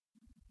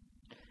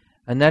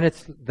 And then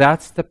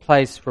that's the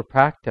place for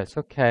practice.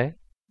 Okay,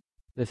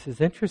 this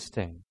is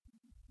interesting.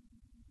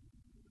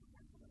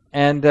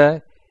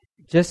 And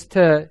just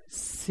to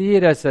see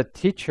it as a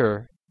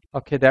teacher,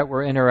 okay, that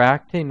we're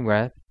interacting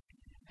with,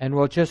 and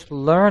we'll just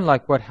learn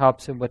like what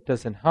helps and what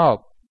doesn't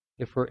help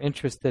if we're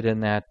interested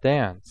in that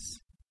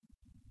dance.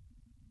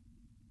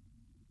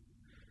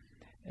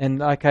 And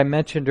like I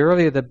mentioned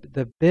earlier,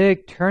 the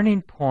big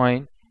turning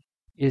point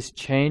is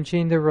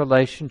changing the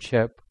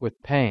relationship with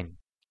pain,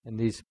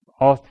 and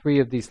all three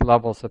of these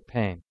levels of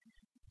pain.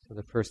 So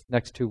the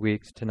next 2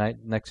 weeks,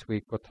 next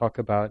week, we'll talk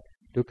about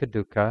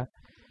Dukkha.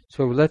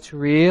 So let's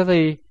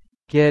really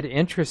get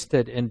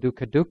interested in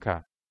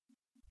Dukkha,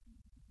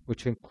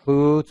 which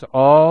includes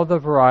all the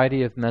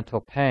variety of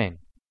mental pain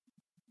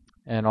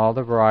and all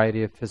the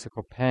variety of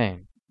physical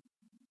pain.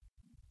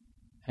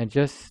 And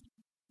just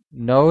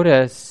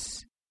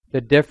notice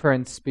the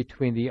difference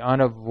between the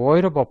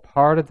unavoidable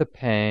part of the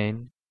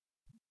pain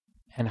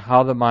and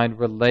how the mind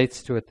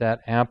relates to it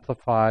that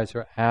amplifies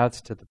or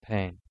adds to the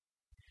pain.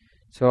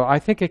 So I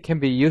think it can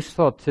be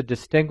useful to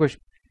distinguish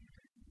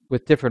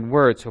with different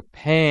words. So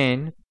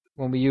pain,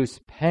 when we use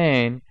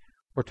pain,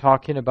 we're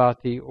talking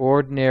about the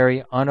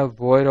ordinary,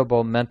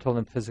 unavoidable mental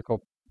and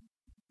physical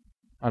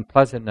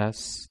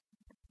unpleasantness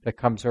that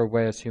comes our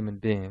way as human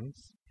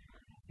beings.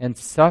 And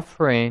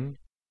suffering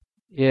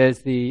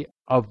is the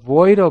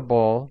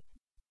avoidable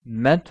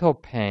mental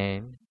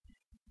pain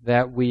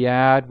that we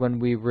add when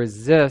we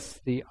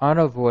resist the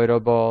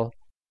unavoidable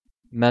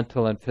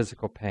mental and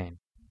physical pain.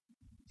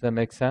 Does that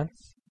make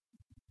sense?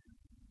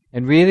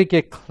 And really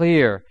get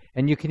clear.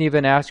 And you can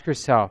even ask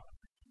yourself,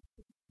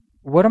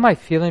 what am I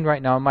feeling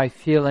right now? Am I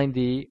feeling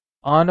the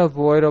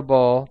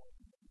unavoidable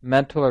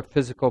mental or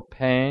physical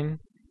pain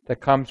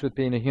that comes with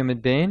being a human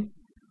being?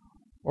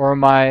 Or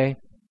am I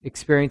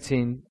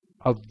experiencing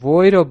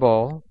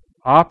avoidable,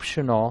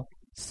 optional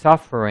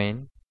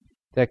suffering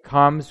that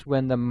comes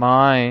when the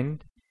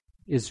mind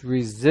is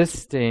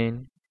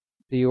resisting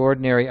the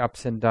ordinary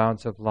ups and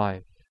downs of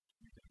life?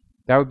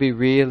 That would be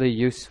really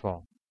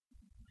useful.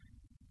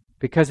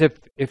 Because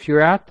if you're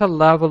at the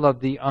level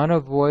of the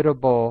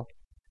unavoidable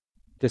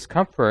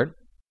discomfort,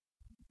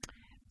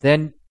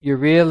 then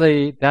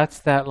that's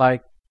that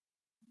like,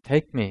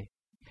 take me.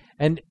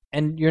 And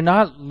you're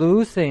not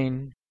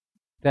losing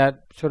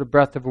that sort of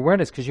breadth of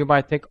awareness, because you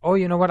might think, oh,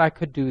 you know what, I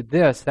could do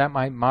this, that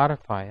might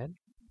modify it.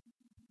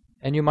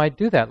 And you might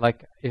do that,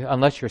 like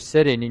unless you're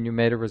sitting and you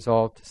made a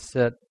resolve to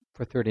sit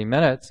for 30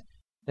 minutes,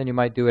 then you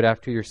might do it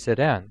after your sit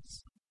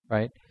ends,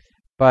 right?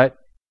 But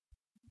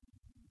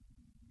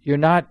you're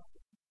not,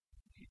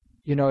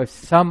 if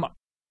some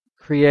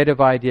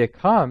creative idea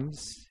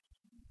comes,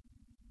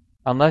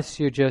 unless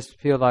you just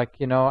feel like,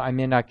 I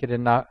may not get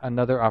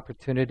another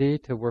opportunity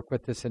to work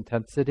with this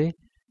intensity,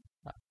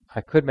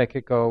 I could make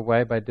it go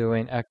away by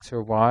doing X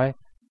or Y,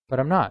 but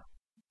I'm not.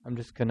 I'm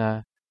just going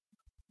to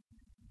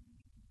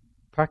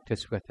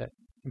practice with it.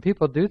 And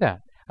people do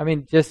that. I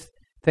mean, just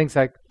things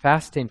like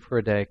fasting for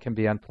a day can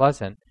be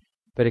unpleasant,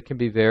 but it can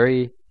be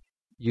very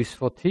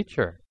useful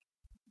teacher.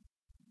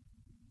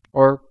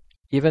 Or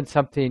even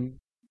something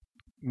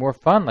more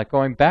fun, like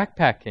going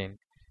backpacking,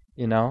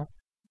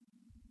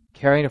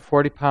 carrying a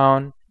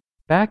 40-pound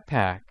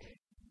backpack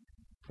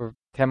for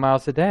 10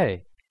 miles a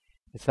day.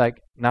 It's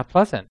like not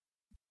pleasant.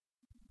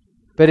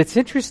 But it's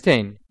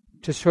interesting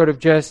to sort of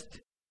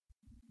just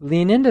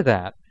lean into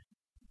that,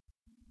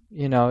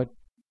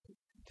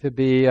 to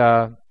be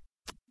a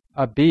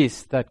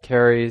beast that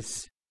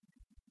carries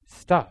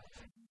stuff.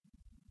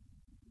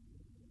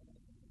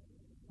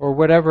 Or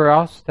whatever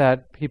else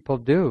that people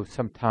do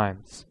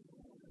sometimes.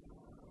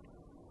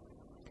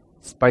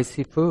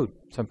 Spicy food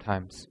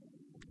sometimes.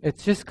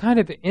 It's just kind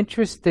of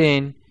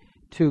interesting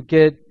to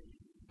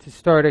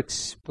start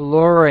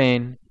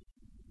exploring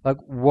like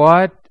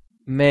what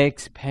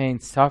makes pain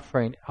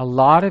suffering. A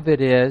lot of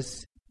it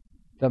is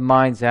the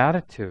mind's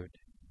attitude,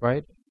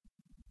 right?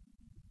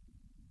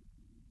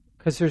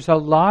 Because there's a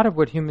lot of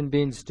what human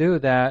beings do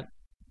that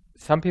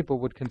some people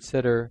would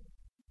consider,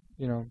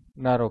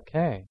 not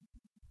okay.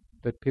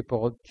 But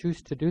people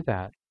choose to do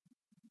that.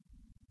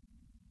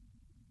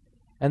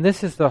 And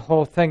this is the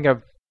whole thing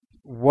of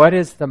what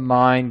is the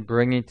mind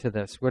bringing to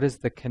this? What is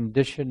the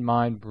conditioned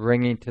mind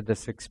bringing to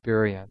this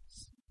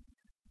experience?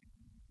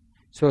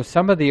 So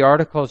some of the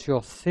articles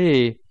you'll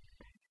see,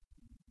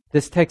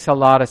 this takes a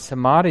lot of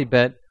samadhi,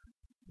 but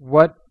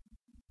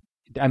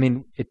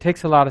it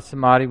takes a lot of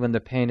samadhi when the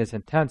pain is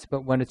intense,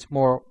 but when it's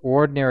more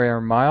ordinary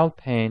or mild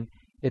pain,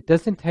 it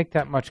doesn't take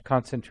that much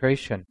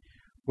concentration,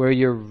 where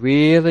you're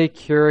really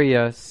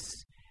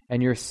curious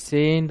and you're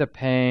seeing the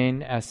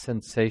pain as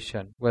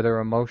sensation, whether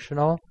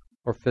emotional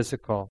or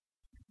physical.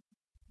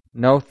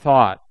 No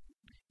thought.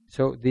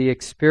 So the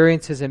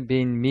experience isn't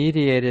being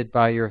mediated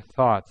by your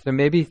thoughts. There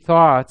may be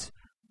thoughts,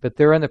 but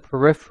they're in the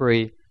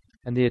periphery,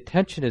 and the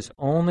attention is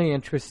only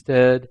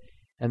interested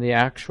in the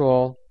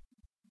actual,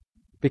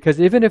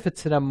 because even if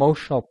it's an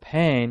emotional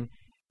pain,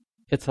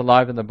 it's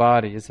alive in the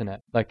body, isn't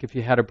it? Like if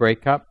you had a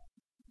breakup,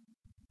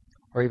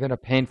 or even a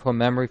painful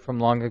memory from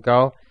long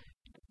ago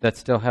that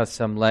still has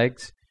some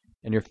legs,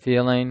 and you're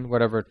feeling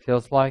whatever it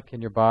feels like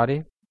in your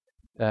body,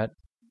 that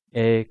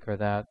ache or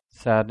that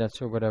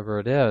sadness or whatever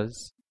it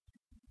is.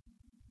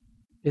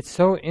 It's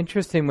so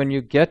interesting when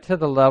you get to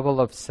the level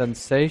of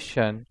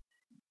sensation,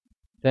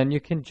 then you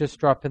can just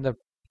drop in the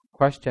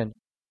question,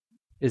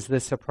 is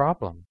this a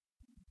problem?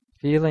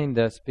 Feeling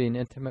this, being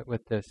intimate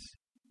with this,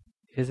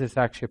 is this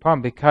actually a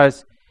problem?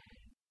 Because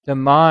the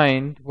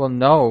mind will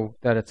know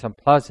that it's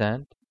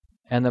unpleasant,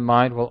 and the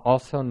mind will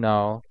also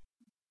know,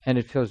 and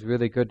it feels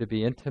really good to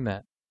be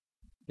intimate.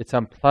 It's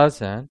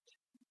unpleasant,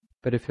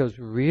 but it feels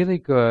really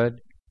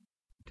good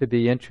to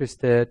be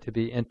interested, to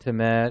be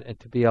intimate, and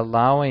to be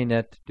allowing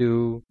it to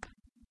do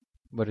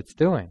what it's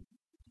doing,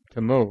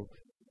 to move.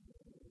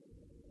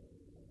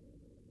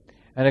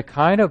 And it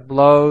kind of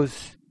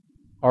blows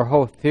our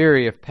whole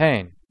theory of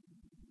pain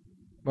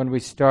when we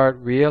start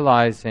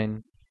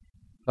realizing,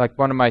 like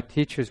one of my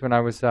teachers when I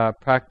was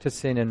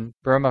practicing in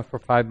Burma for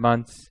 5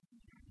 months,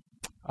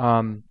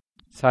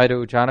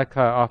 Sayadaw Janaka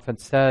often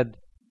said,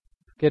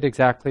 I forget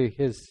exactly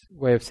his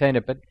way of saying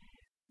it, but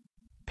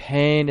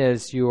pain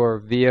is your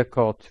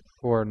vehicle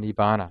for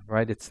nibbana,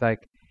 right? It's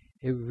like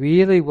it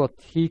really will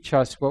teach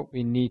us what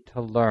we need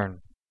to learn.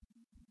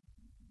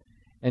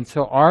 And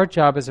so our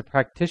job as a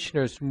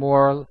practitioner is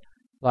more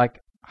like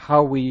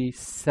how we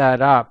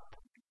set up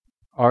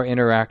our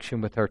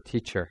interaction with our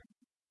teacher.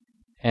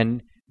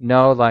 And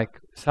know, like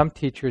some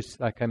teachers,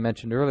 like I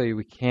mentioned earlier,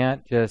 we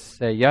can't just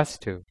say yes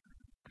to,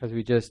 because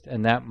we just,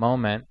 in that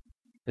moment,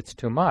 it's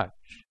too much.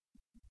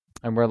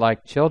 And we're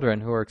like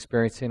children who are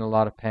experiencing a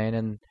lot of pain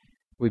and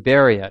we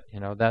bury it.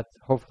 That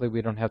hopefully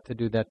we don't have to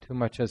do that too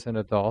much as an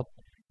adult,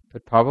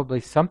 but probably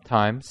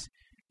sometimes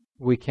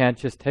we can't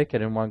just take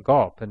it in one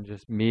gulp and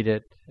just meet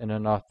it in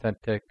an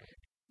authentic,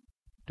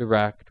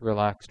 direct,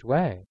 relaxed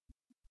way.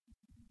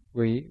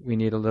 We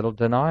need a little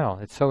denial.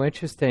 It's so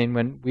interesting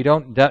when we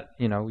don't,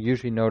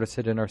 usually notice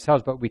it in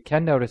ourselves, but we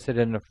can notice it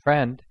in a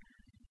friend,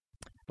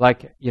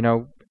 like,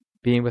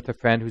 being with a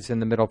friend who's in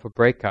the middle of a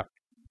breakup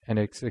and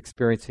it's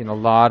experiencing a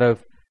lot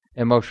of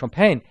emotional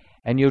pain.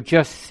 And you'll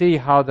just see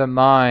how the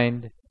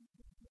mind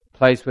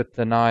plays with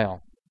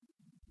denial.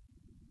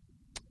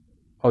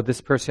 Oh, this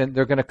person,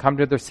 they're going to come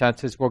to their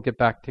senses, we'll get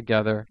back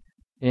together.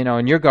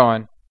 And you're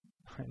going,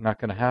 not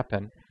going to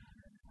happen.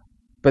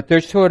 But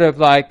they're sort of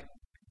like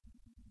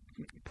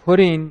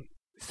putting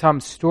some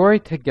story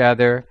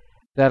together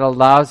that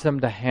allows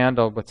them to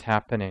handle what's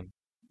happening.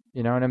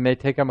 And it may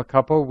take them a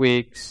couple of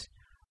weeks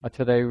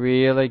until they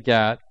really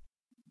get,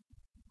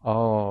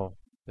 oh,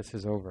 this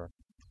is over.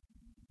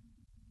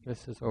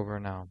 This is over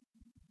now.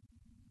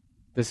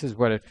 This is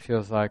what it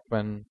feels like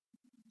when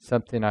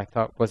something I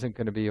thought wasn't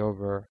going to be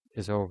over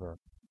is over.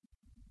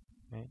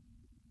 Right?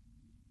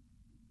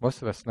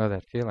 Most of us know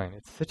that feeling.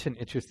 It's such an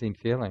interesting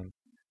feeling.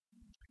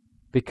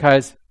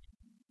 Because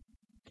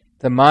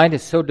the mind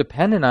is so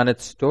dependent on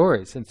its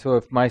stories. And so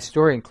if my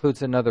story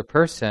includes another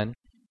person,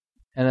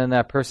 and then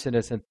that person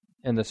isn't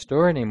in the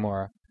story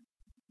anymore,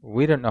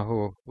 we don't know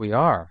who we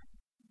are.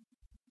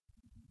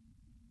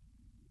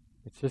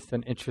 It's just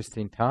an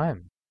interesting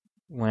time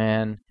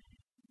when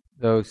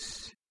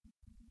those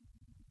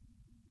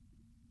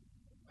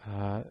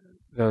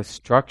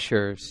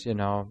structures,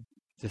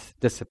 just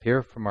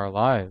disappear from our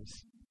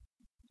lives.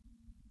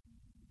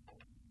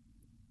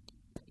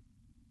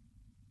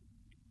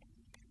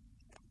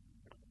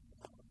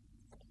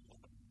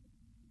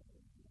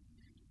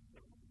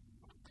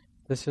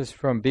 This is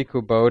from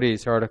Bhikkhu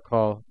Bodhi's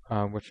article,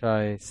 which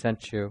I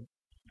sent you.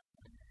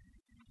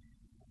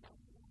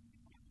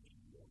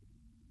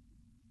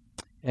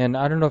 And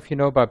I don't know if you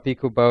know about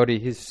Bhikkhu Bodhi.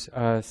 He's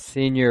a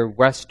senior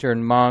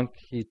Western monk.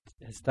 He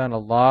has done a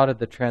lot of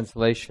the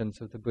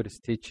translations of the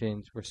Buddhist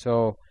teachings. We're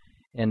so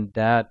in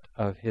debt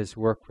of his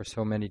work for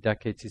so many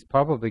decades. He's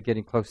probably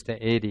getting close to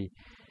 80.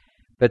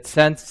 But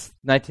since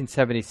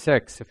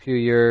 1976, a few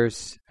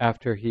years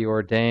after he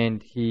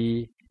ordained,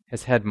 he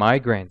has had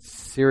migraines,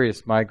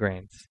 serious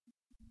migraines.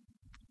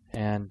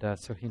 And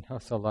so he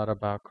knows a lot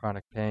about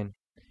chronic pain.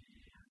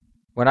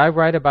 When I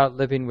write about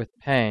living with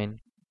pain,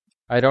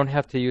 I don't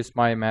have to use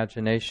my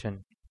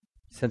imagination.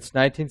 Since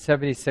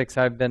 1976,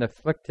 I've been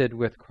afflicted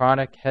with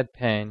chronic head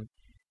pain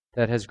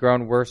that has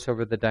grown worse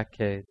over the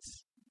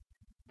decades.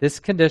 This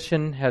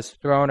condition has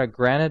thrown a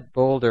granite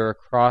boulder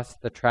across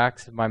the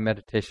tracks of my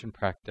meditation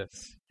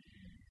practice.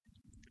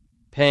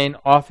 Pain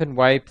often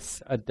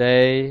wipes a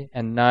day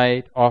and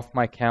night off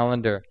my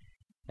calendar,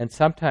 and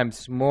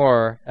sometimes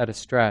more at a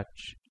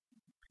stretch.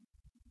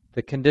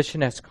 The condition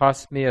has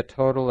cost me a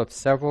total of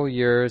several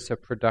years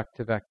of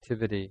productive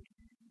activity,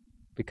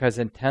 because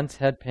intense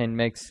head pain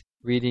makes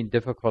reading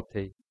difficult.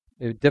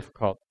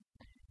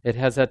 It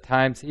has at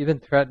times even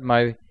threatened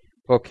my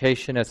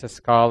vocation as a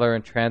scholar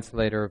and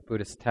translator of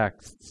Buddhist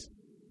texts.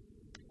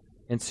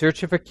 In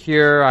search of a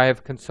cure, I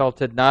have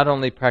consulted not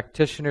only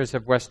practitioners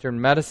of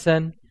Western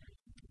medicine,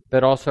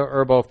 but also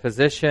herbal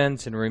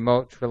physicians in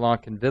remote Sri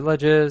Lankan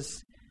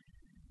villages.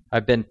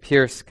 I've been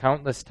pierced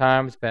countless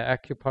times by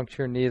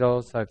acupuncture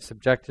needles. I've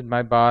subjected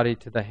my body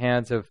to the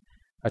hands of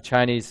a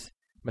Chinese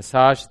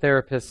massage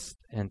therapist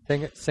in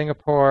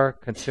Singapore,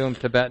 consumed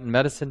Tibetan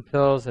medicine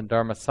pills and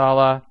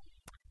dharmasala,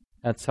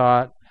 and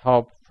sought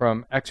help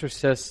from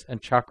exorcists and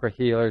chakra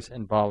healers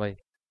in Bali,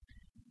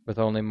 with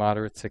only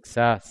moderate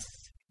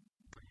success.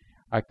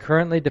 I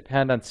currently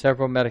depend on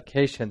several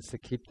medications to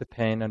keep the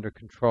pain under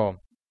control.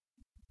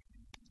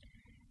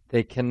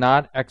 They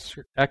cannot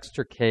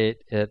extricate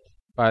it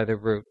by the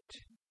root,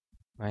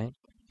 right?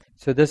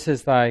 So this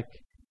is like,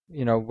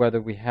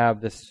 whether we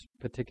have this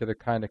particular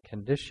kind of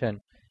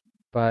condition,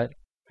 but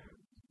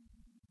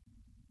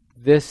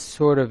this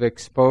sort of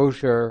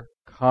exposure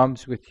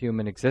comes with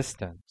human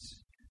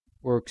existence.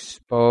 We're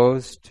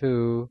exposed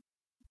to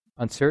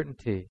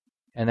uncertainty,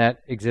 and that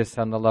exists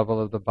on the level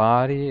of the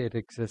body, it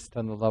exists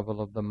on the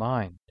level of the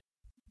mind,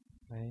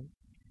 right?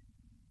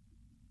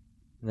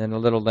 And then a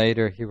little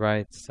later he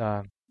writes,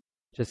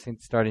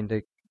 starting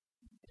to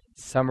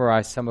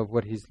summarize some of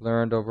what he's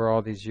learned over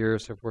all these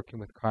years of working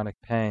with chronic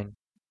pain.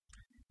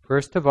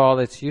 First of all,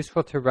 it's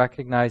useful to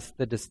recognize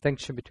the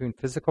distinction between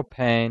physical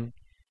pain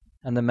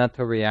and the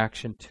mental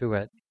reaction to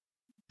it.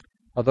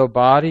 Although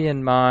body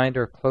and mind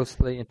are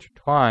closely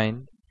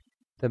intertwined,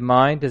 the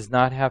mind does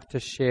not have to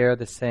share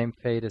the same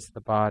fate as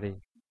the body.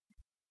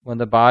 When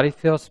the body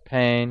feels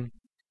pain,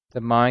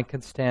 the mind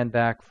can stand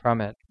back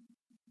from it.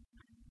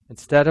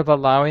 Instead of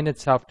allowing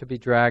itself to be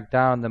dragged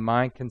down, the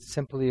mind can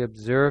simply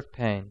observe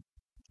pain.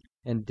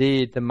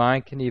 Indeed, the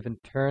mind can even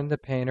turn the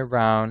pain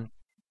around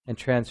and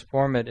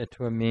transform it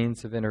into a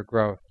means of inner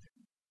growth.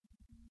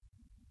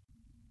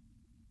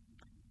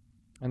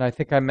 And I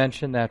think I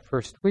mentioned that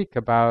first week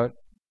about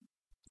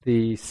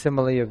the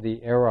simile of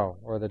the arrow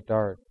or the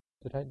dart.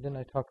 Didn't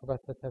I talk about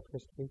that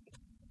first week?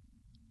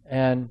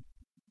 And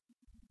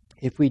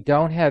if we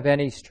don't have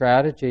any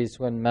strategies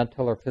when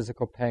mental or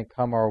physical pain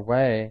come our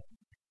way,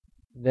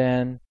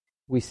 then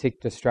we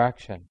seek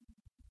distraction.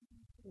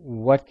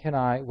 What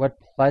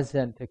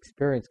pleasant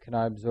experience can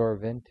I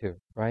absorb into,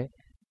 right?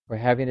 We're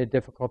having a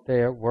difficult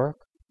day at work.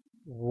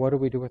 What do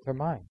we do with our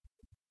mind?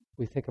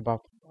 We think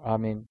about,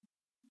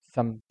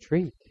 some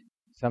treat,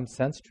 some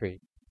sense treat,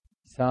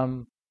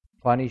 some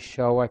funny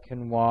show I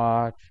can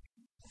watch,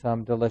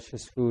 some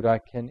delicious food I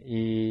can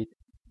eat.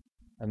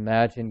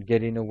 Imagine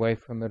getting away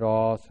from it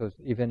all, so it's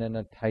even an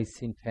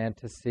enticing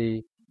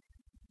fantasy.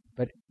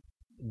 But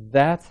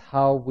that's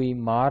how we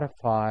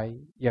modify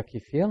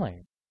yucky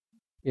feeling,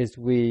 is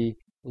we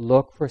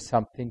look for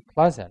something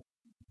pleasant.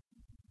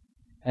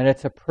 And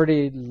it's a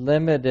pretty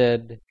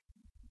limited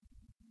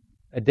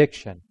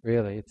addiction,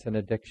 really. It's an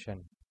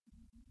addiction.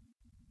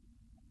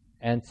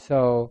 And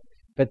so,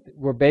 but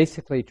we're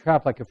basically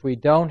trapped. Like if we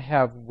don't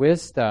have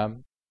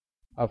wisdom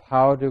of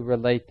how to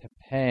relate to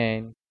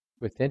pain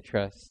with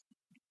interest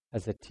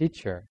as a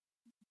teacher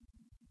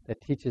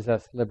that teaches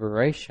us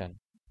liberation,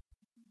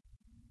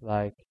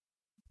 like,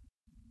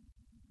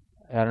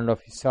 I don't know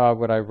if you saw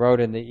what I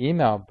wrote in the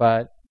email,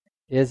 but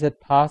is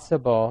it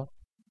possible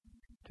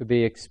to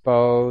be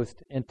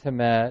exposed,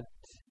 intimate,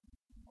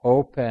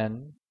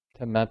 open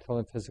to mental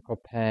and physical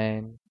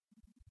pain,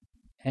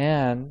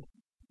 and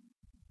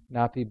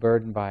not be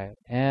burdened by it,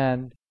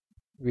 and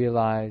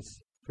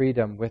realize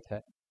freedom with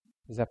it?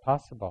 Is that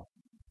possible?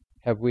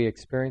 Have we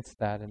experienced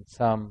that in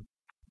some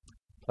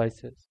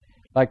places?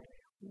 Like,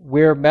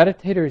 where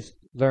meditators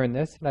learn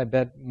this, and I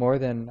bet more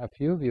than a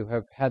few of you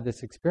have had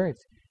this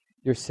experience.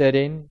 You're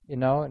sitting,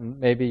 and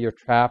maybe you're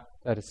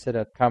trapped at a sit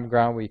at common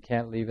ground where you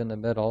can't leave in the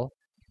middle,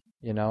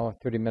 a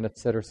 30-minute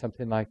sit or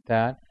something like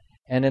that.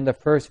 And in the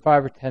first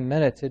 5 or 10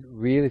 minutes, it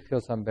really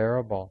feels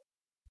unbearable.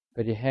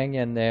 But you hang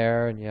in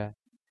there, and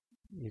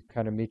you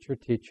kind of meet your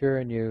teacher,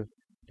 and you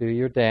do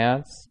your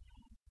dance.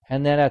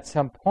 And then at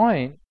some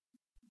point,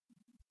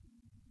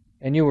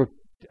 and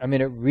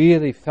it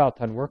really felt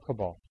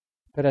unworkable.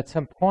 But at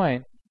some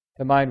point,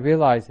 the mind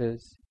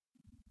realizes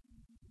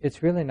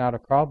it's really not a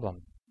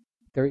problem.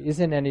 There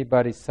isn't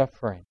anybody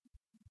suffering.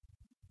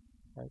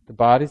 Right? The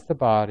body's the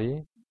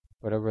body,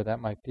 whatever that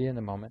might be in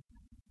the moment.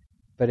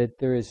 But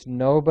there is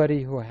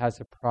nobody who has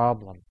a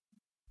problem.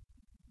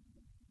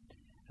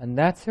 And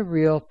that's a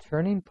real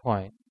turning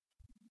point.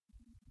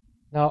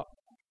 Now,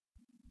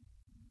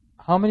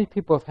 how many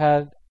people have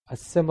had a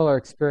similar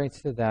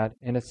experience to that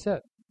in a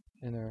sit.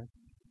 Right?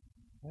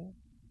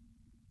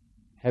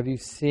 Have you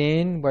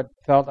seen what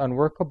felt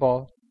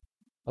unworkable?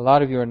 A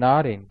lot of you are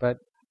nodding, but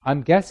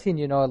I'm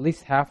guessing, at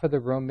least half of the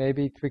room,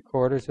 maybe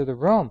 3/4 of the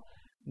room,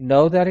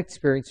 know that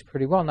experience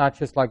pretty well, not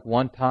just like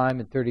one time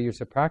in 30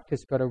 years of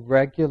practice, but a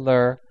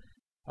regular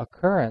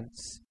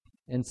occurrence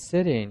in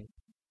sitting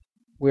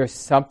where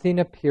something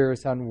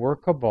appears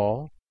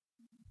unworkable,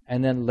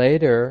 and then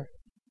later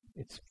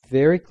it's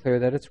very clear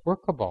that it's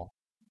workable.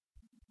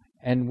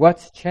 And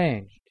what's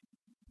changed?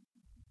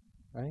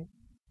 Right?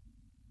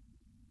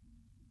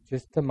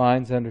 Just the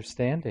mind's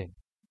understanding.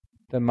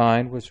 The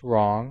mind was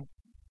wrong,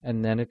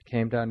 and then it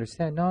came to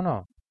understand,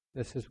 no,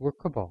 this is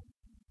workable.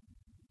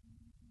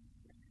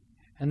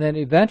 And then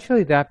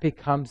eventually that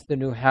becomes the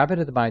new habit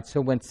of the mind.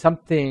 So when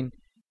something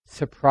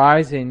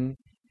surprising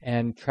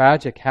and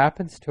tragic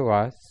happens to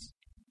us,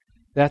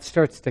 that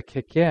starts to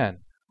kick in.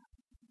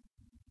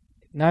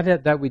 Not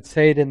that we'd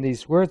say it in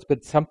these words,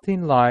 but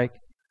something like,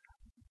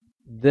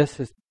 this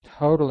is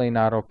totally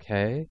not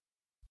okay.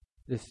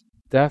 This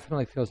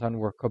definitely feels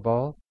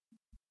unworkable,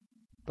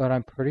 but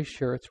I'm pretty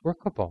sure it's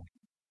workable.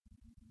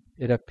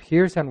 It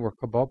appears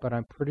unworkable, but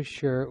I'm pretty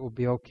sure it will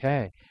be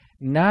okay.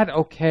 Not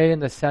okay in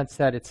the sense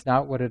that it's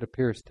not what it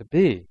appears to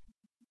be,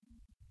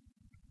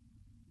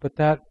 but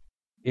that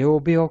it will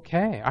be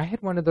okay. I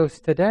had one of those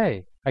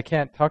today. I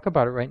can't talk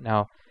about it right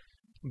now,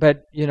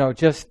 but,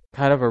 just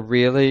kind of a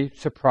really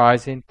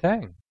surprising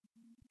thing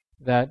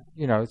that,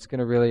 it's going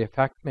to really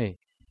affect me.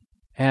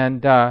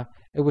 And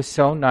it was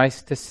so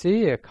nice to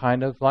see a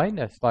kind of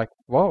lightness, like,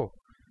 whoa,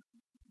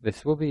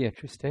 this will be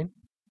interesting.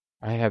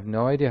 I have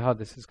no idea how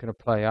this is going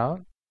to play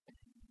out.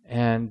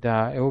 And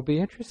it will be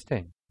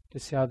interesting to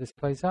see how this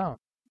plays out.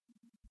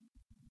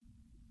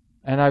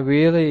 And I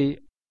really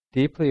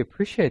deeply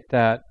appreciate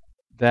that.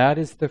 That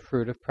is the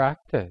fruit of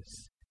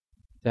practice.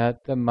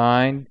 That the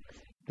mind,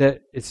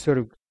 that is sort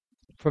of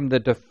from the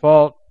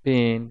default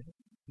being,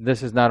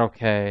 this is not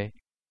okay,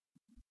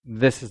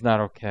 this is not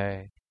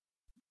okay,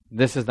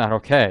 this is not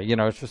okay.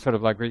 It's just sort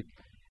of like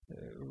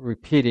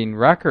repeating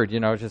record,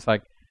 just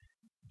like,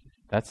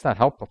 that's not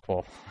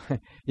helpful.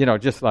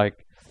 Just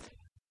like,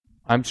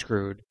 I'm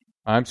screwed,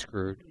 I'm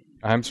screwed,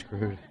 I'm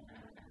screwed.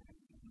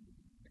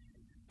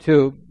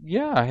 To,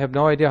 I have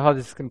no idea how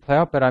this is going to play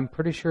out, but I'm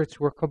pretty sure it's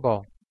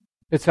workable.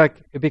 It's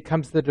like it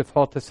becomes the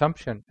default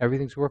assumption.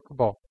 Everything's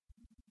workable.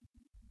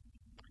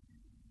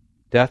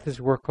 Death is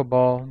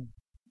workable.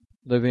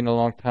 Living a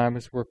long time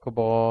is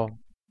workable.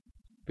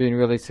 Being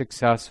really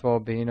successful,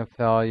 being a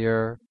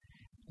failure.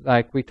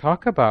 Like we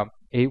talk about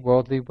 8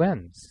 worldly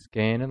winds.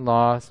 Gain and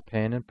loss,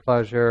 pain and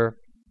pleasure,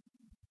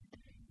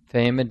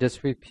 fame and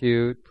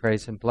disrepute,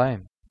 praise and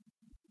blame.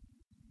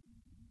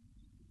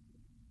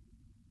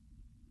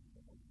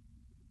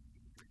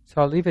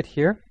 So I'll leave it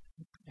here,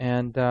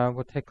 and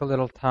we'll take a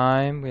little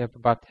time. We have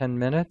about 10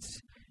 minutes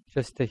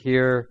just to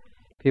hear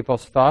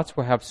people's thoughts.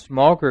 We'll have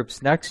small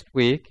groups next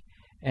week,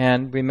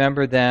 and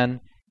remember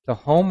then the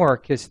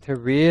homework is to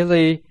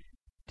really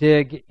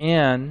dig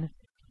in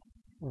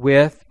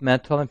with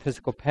mental and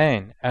physical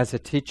pain as a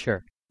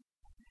teacher,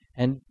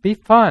 and be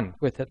fun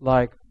with it,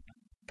 like,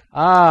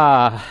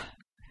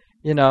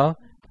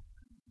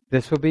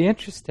 this will be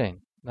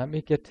interesting. Let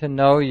me get to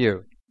know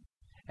you.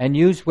 And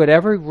use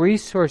whatever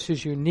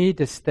resources you need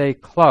to stay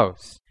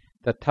close.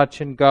 The touch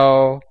and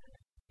go,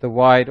 the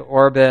wide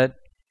orbit,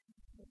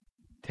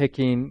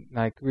 taking,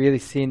 really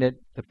seeing it,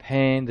 the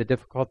pain, the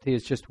difficulty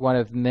is just one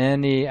of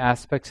many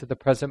aspects of the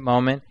present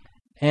moment,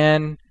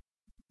 and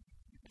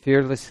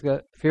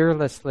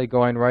fearlessly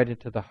going right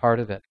into the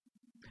heart of it.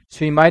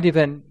 So you might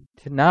even,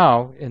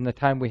 now, in the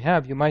time we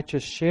have, you might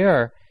just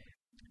share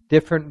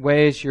different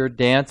ways you're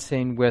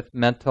dancing with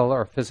mental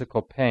or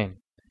physical pain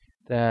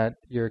that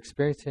you're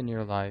experiencing in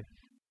your life.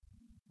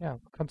 What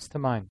comes to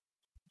mind?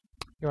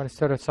 You want to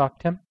start us off,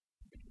 Tim?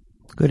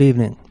 Good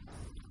evening.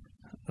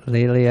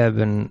 Lately I've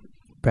been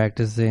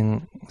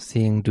practicing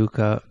seeing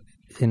dukkha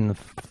in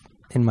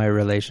my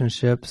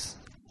relationships,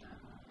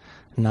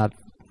 not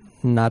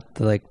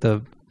like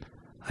the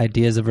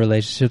ideas of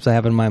relationships I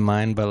have in my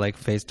mind, but like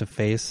face to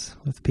face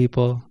with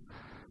people.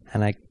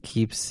 And I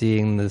keep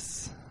seeing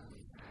this,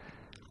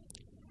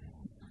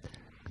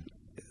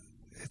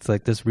 it's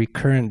like this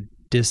recurrent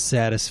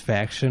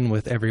dissatisfaction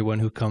with everyone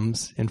who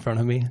comes in front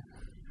of me.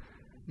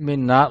 You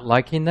mean not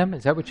liking them?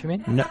 Is that what you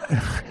mean? No,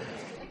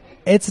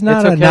 it's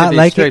not. It's okay not to be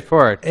like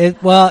straightforward.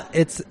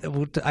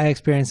 I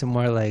experience it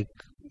more like,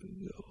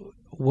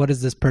 what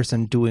is this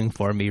person doing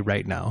for me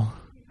right now?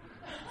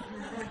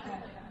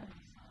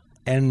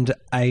 And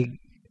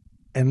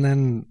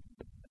then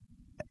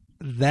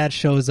that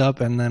shows up,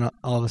 and then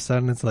all of a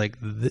sudden it's like,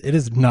 it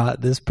is not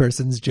this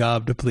person's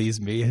job to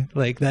please me.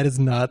 Like, that is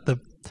not the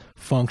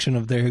function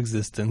of their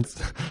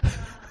existence.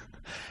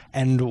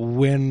 And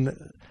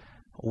when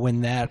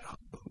that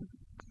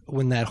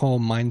whole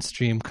mind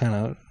stream kind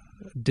of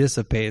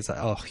dissipates,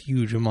 a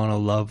huge amount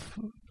of love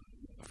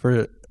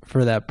for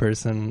that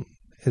person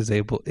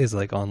is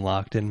like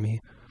unlocked in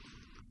me.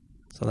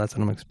 So that's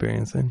what I'm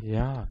experiencing.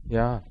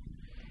 Yeah.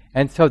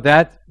 And so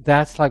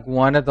that's like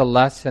one of the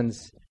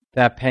lessons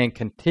that pain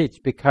can teach,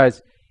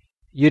 because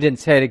you didn't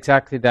say it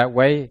exactly that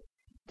way,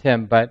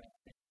 Tim, but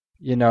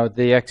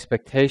the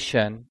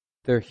expectation,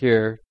 they're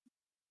here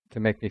to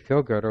make me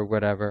feel good or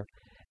whatever.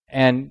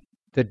 And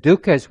the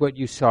dukkha is what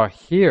you saw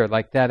here,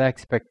 like that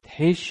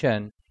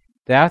expectation,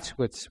 that's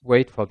what's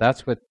weightful,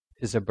 that's what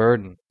is a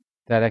burden,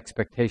 that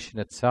expectation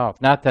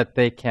itself. Not that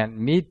they can't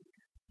meet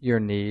your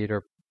need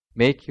or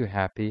make you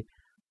happy,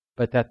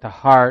 but that the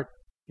heart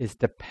is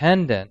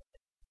dependent.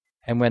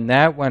 And when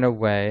that went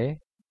away,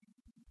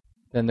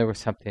 then there was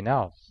something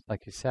else,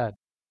 like you said.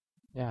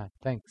 Yeah,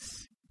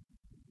 thanks.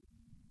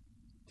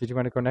 Did you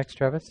want to go next,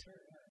 Travis?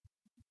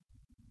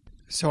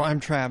 So I'm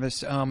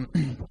Travis.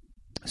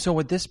 So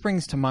what this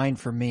brings to mind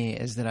for me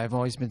is that I've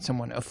always been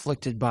someone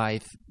afflicted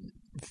by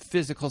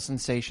physical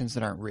sensations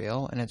that aren't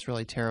real, and it's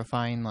really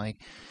terrifying. Like,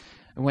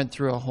 I went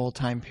through a whole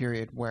time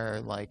period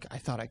where, like, I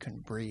thought I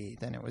couldn't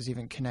breathe, and it was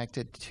even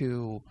connected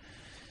to,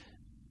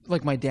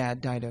 like, my dad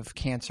died of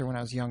cancer when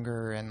I was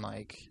younger, and,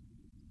 like,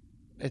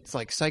 it's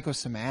like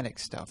psychosomatic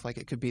stuff. Like,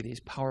 it could be these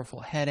powerful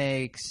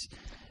headaches.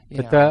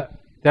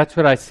 That's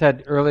what I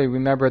said earlier.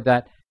 Remember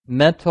that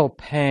mental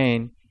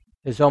pain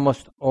is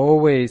almost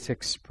always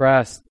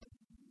expressed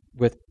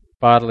with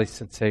bodily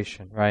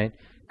sensation, right?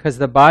 Because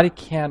the body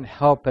can't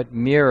help but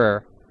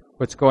mirror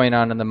what's going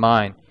on in the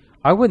mind.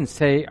 I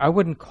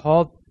wouldn't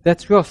call,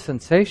 that's real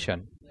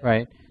sensation,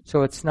 right?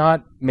 So it's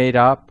not made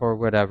up or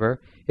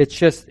whatever. It's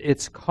just,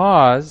 its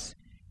cause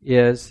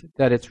is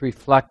that it's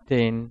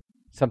reflecting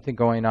something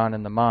going on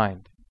in the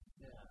mind,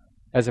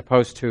 as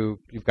opposed to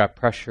you've got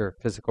pressure,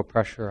 physical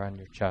pressure on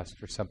your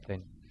chest or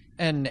something.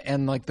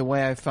 And like the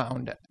way I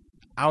found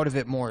out of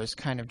it more is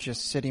kind of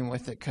just sitting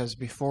with it, because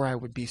before I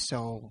would be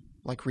so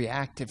like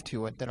reactive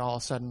to it that all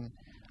of a sudden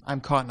I'm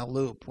caught in a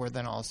loop where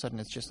then all of a sudden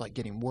it's just like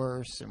getting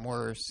worse and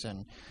worse,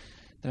 and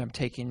then I'm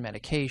taking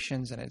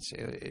medications, and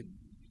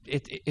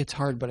it's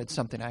hard, but it's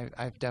something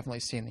I've definitely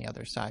seen the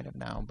other side of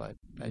now. But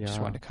I just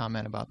wanted to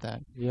comment about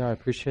that. Yeah, I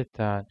appreciate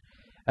that.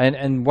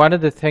 And one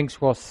of the things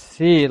we'll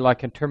see,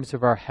 like in terms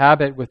of our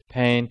habit with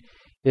pain,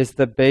 is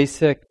the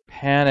basic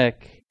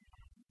panic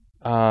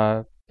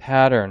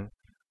pattern,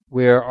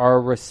 where our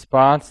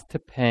response to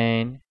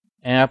pain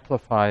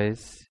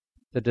amplifies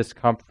the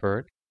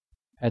discomfort,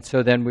 and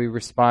so then we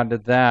respond to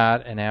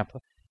that and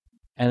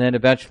and then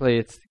eventually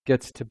it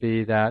gets to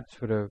be that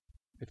sort of,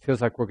 it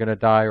feels like we're going to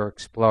die or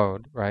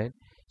explode, right?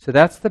 So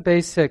that's the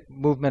basic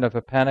movement of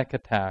a panic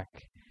attack.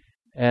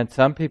 And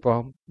some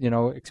people,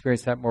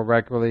 experience that more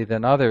regularly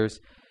than others.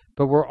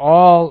 But we're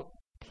all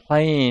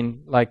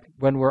playing, like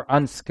when we're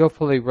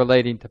unskillfully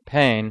relating to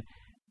pain,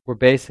 we're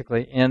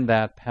basically in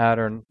that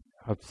pattern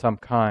of some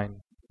kind.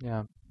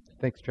 Yeah.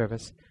 Thanks,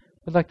 Travis.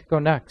 I'd like to go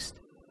next.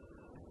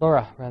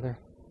 Laura, rather.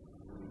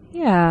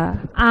 Yeah.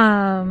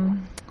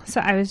 So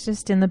I was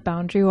just in the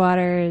Boundary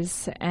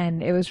Waters,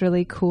 and it was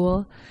really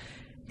cool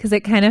because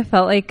it kind of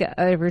felt like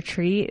a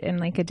retreat and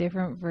like a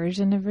different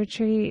version of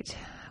retreat.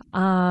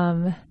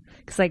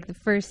 Because like the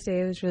first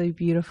day was really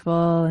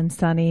beautiful and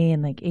sunny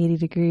and like 80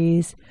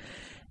 degrees.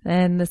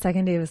 Then the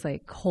second day was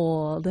like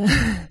cold and,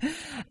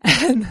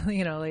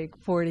 like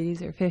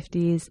 40s or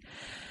 50s.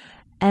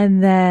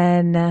 And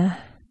then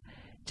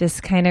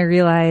just kind of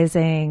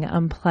realizing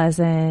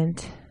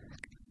unpleasant,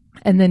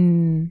 and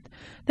then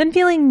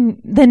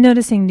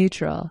noticing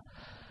neutral.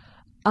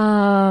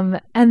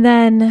 And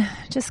then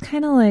just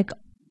kind of like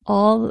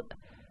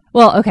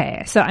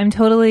okay. So I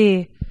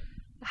totally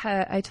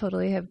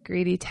have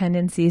greedy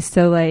tendencies.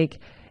 So like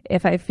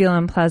if I feel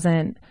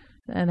unpleasant,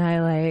 then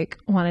I like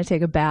want to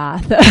take a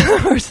bath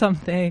or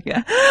something,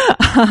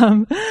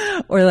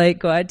 or like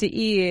go out to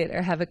eat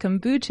or have a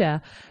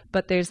kombucha.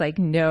 But there's like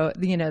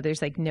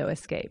there's like no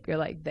escape. You're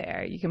like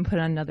there. You can put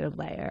on another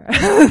layer.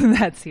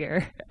 That's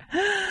your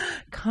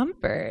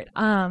comfort.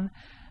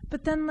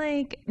 But then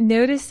like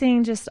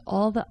noticing just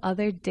all the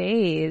other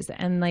days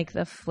and like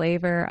the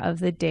flavor of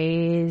the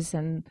days,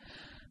 and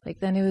like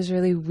then it was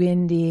really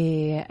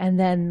windy, and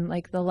then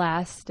like the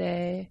last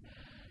day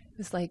it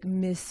was like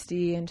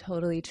misty and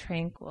totally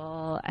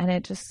tranquil, and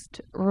it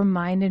just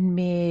reminded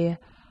me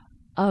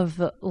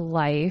of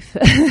life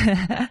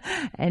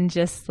and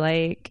just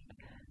like,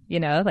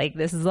 like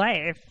this is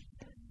life.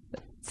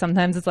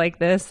 Sometimes it's like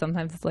this,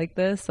 sometimes it's like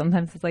this,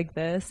 sometimes it's like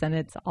this, and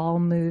it's all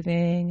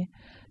moving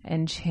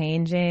and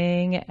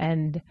changing,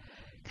 and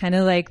kind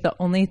of like the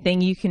only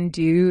thing you can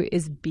do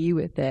is be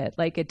with it.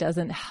 Like it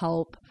doesn't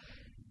help.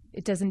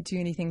 It doesn't do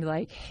anything to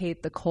like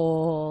hate the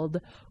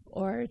cold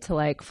or to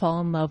like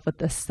fall in love with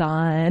the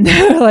sun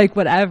or like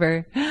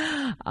whatever.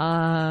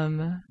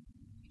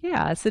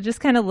 Yeah, so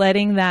just kind of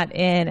letting that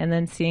in and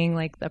then seeing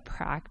like the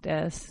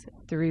practice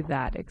through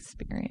that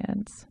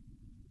experience.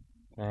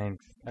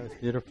 Thanks. That was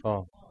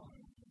beautiful.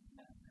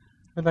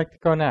 I'd like to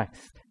go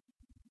next.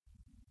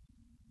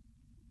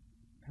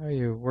 How are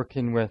you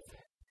working with,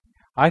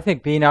 I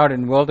think being out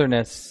in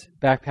wilderness,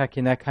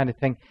 backpacking, that kind of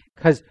thing,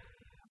 because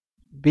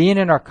being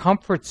in our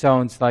comfort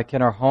zones, like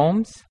in our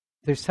homes,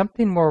 there's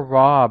something more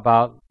raw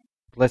about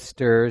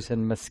blisters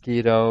and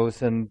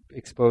mosquitoes and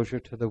exposure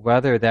to the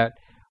weather that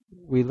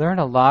we learn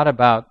a lot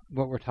about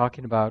what we're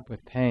talking about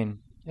with pain.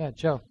 Yeah,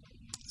 Joe.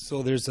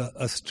 So there's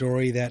a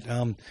story that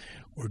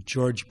where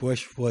George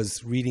Bush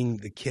was reading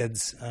the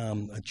kids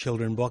a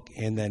children book,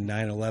 and then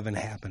 9/11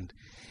 happened.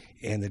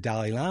 And the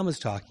Dalai Lama was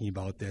talking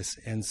about this.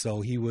 And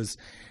so he was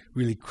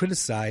really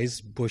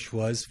criticized, Bush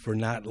was, for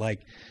not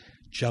like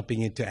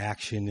jumping into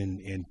action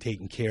and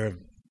taking care of,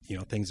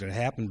 things that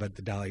happened. But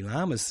the Dalai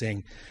Lama is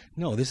saying,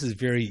 no, this is a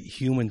very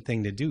human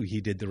thing to do.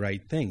 He did the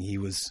right thing. He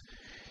was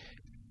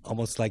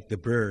almost like the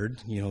bird,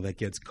 that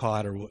gets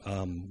caught, or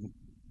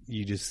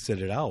you just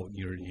sit it out.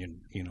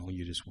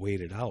 You just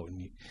wait it out,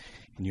 and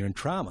you're in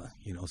trauma,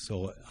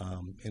 So,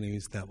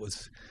 anyways, that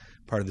was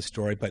part of the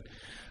story. But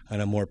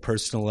on a more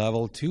personal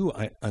level, too,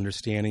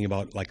 understanding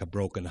about like a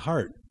broken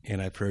heart.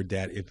 And I've heard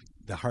that if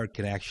the heart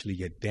can actually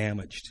get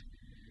damaged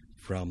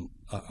from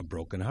a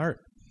broken heart.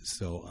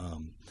 So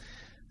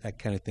that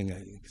kind of thing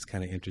is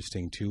kind of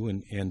interesting, too.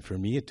 And for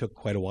me, it took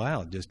quite a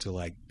while just to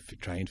like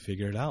try and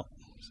figure it out.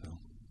 So.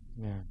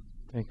 Yeah,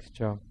 thanks,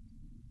 Joe.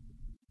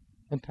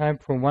 And time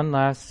for one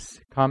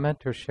last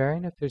comment or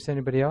sharing, if there's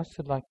anybody else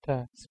who'd like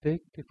to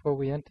speak before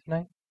we end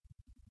tonight.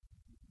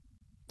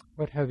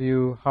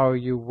 How are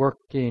you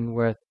working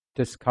with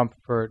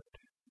discomfort,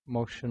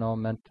 emotional,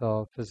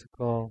 mental,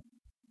 physical?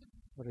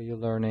 What are you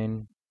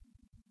learning?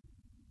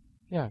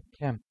 Yeah,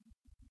 Cam.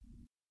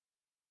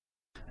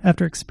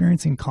 After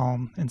experiencing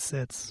calm and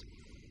sits,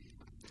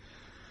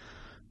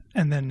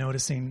 and then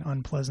noticing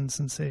unpleasant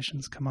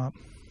sensations come up,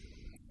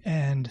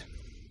 and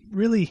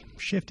really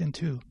shift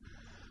into,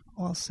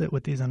 I'll sit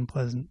with these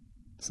unpleasant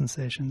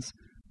sensations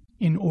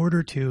in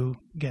order to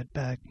get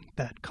back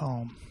that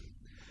calm.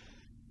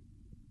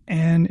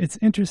 And it's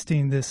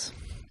interesting, this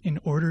in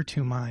order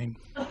to mind.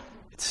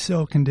 It's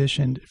so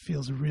conditioned. It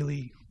feels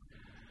really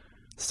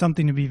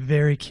something to be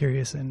very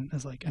curious in,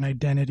 as like an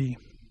identity.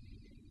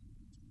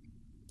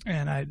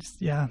 And I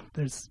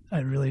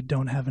really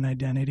don't have an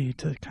identity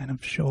to kind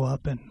of show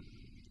up and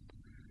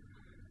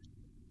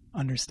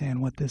understand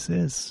what this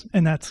is.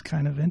 And that's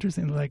kind of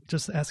interesting, like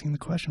just asking the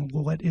question,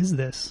 well, what is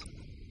this?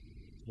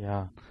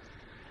 Yeah.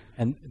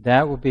 And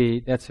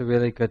that's a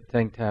really good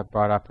thing to have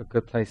brought up, a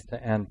good place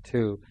to end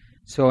too.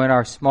 So in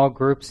our small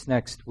groups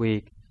next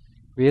week,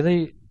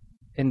 really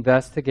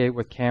investigate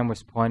what Cam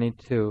was pointing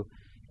to.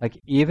 Like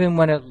even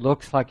when it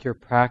looks like you're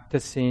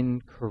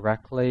practicing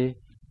correctly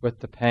with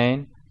the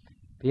pain,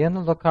 be on the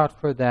lookout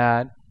for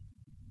that.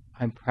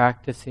 I'm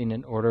practicing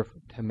in order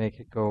to make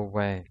it go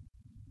away,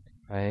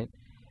 right?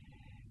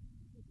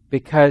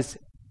 Because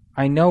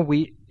I know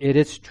it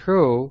is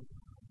true,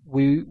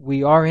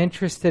 we are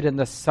interested in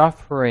the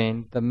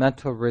suffering, the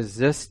mental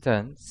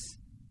resistance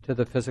to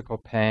the physical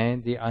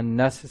pain, the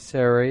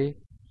unnecessary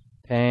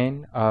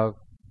pain of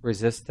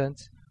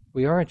resistance.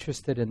 We are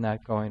interested in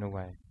that going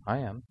away. I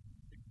am.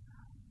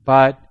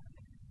 But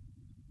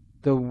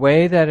the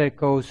way that it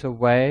goes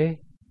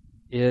away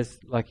is,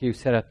 like you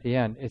said at the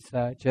end, it's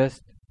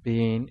just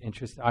being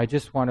interested. I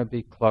just want to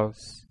be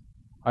close.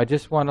 I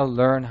just want to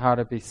learn how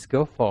to be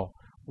skillful.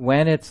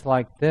 When it's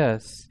like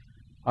this,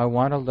 I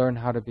want to learn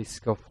how to be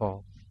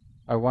skillful.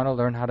 I want to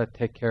learn how to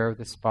take care of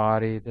this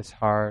body, this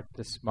heart,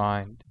 this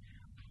mind,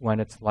 when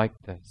it's like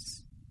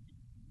this,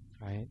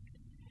 right?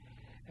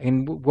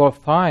 And we'll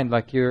find,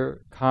 like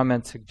your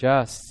comment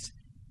suggests,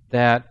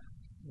 that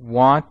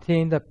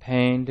wanting the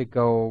pain to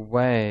go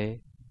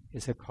away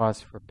is a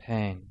cause for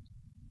pain.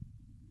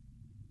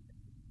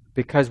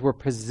 Because we're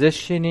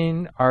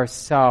positioning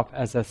ourselves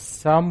as a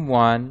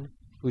someone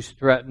who's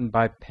threatened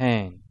by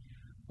pain.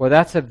 Well,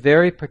 that's a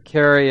very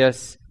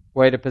precarious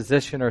way to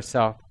position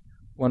ourselves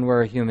when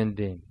we're a human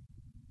being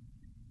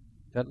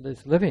that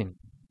is living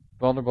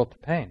vulnerable to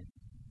pain,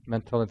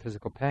 mental and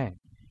physical pain,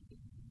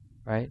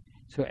 right?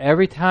 So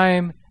every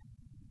time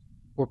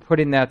we're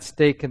putting that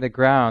stake in the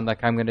ground,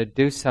 like I'm going to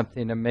do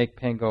something to make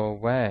pain go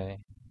away.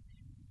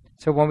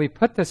 So when we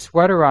put the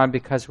sweater on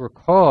because we're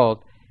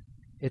cold,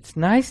 it's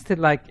nice to,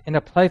 like, in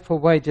a playful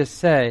way, just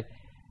say,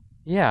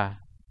 yeah,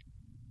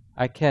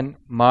 I can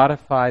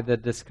modify the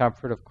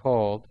discomfort of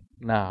cold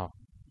now,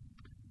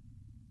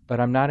 but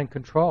I'm not in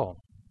control.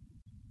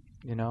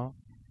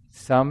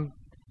 Some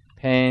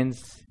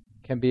pains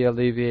can be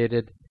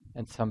alleviated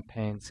and some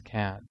pains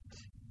can't.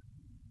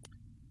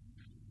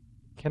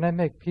 Can I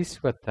make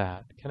peace with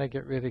that? Can I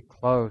get really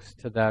close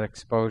to that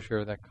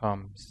exposure that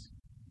comes?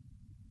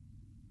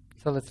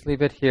 So let's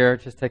leave it here.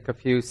 Just take a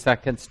few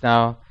seconds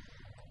now.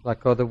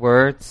 Let go of the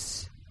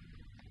words.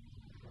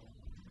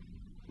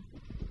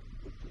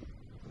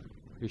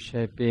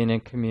 Appreciate being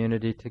in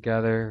community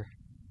together.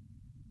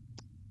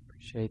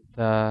 Appreciate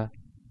the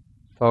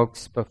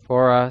folks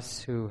before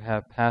us who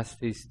have passed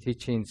these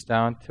teachings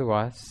down to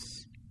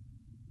us.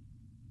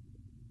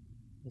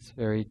 This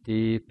very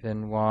deep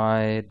and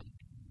wide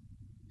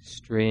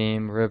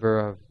stream, river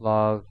of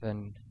love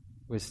and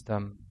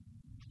wisdom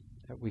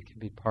that we can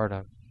be part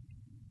of.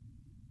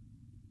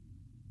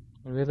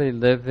 Really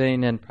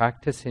living and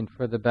practicing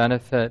for the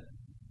benefit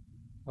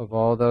of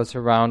all those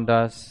around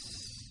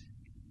us,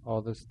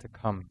 all those to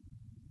come.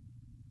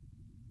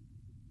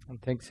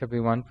 And thanks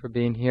everyone for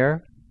being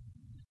here.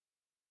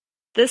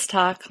 This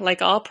talk,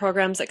 like all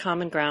programs at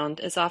Common Ground,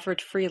 is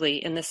offered freely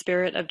in the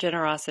spirit of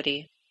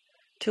generosity.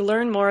 To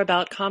learn more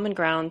about Common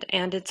Ground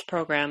and its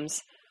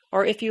programs,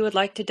 or if you would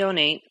like to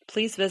donate,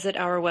 please visit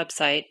our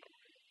website,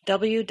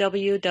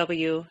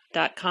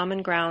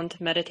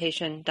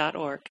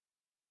 www.commongroundmeditation.org.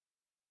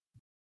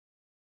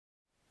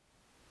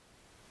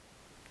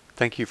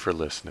 Thank you for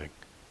listening.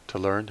 To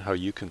learn how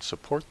you can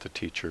support the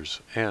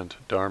teachers and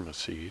Dharma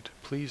Seed,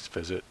 please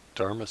visit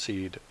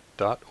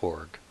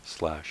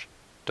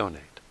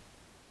dharmaseed.org/donate.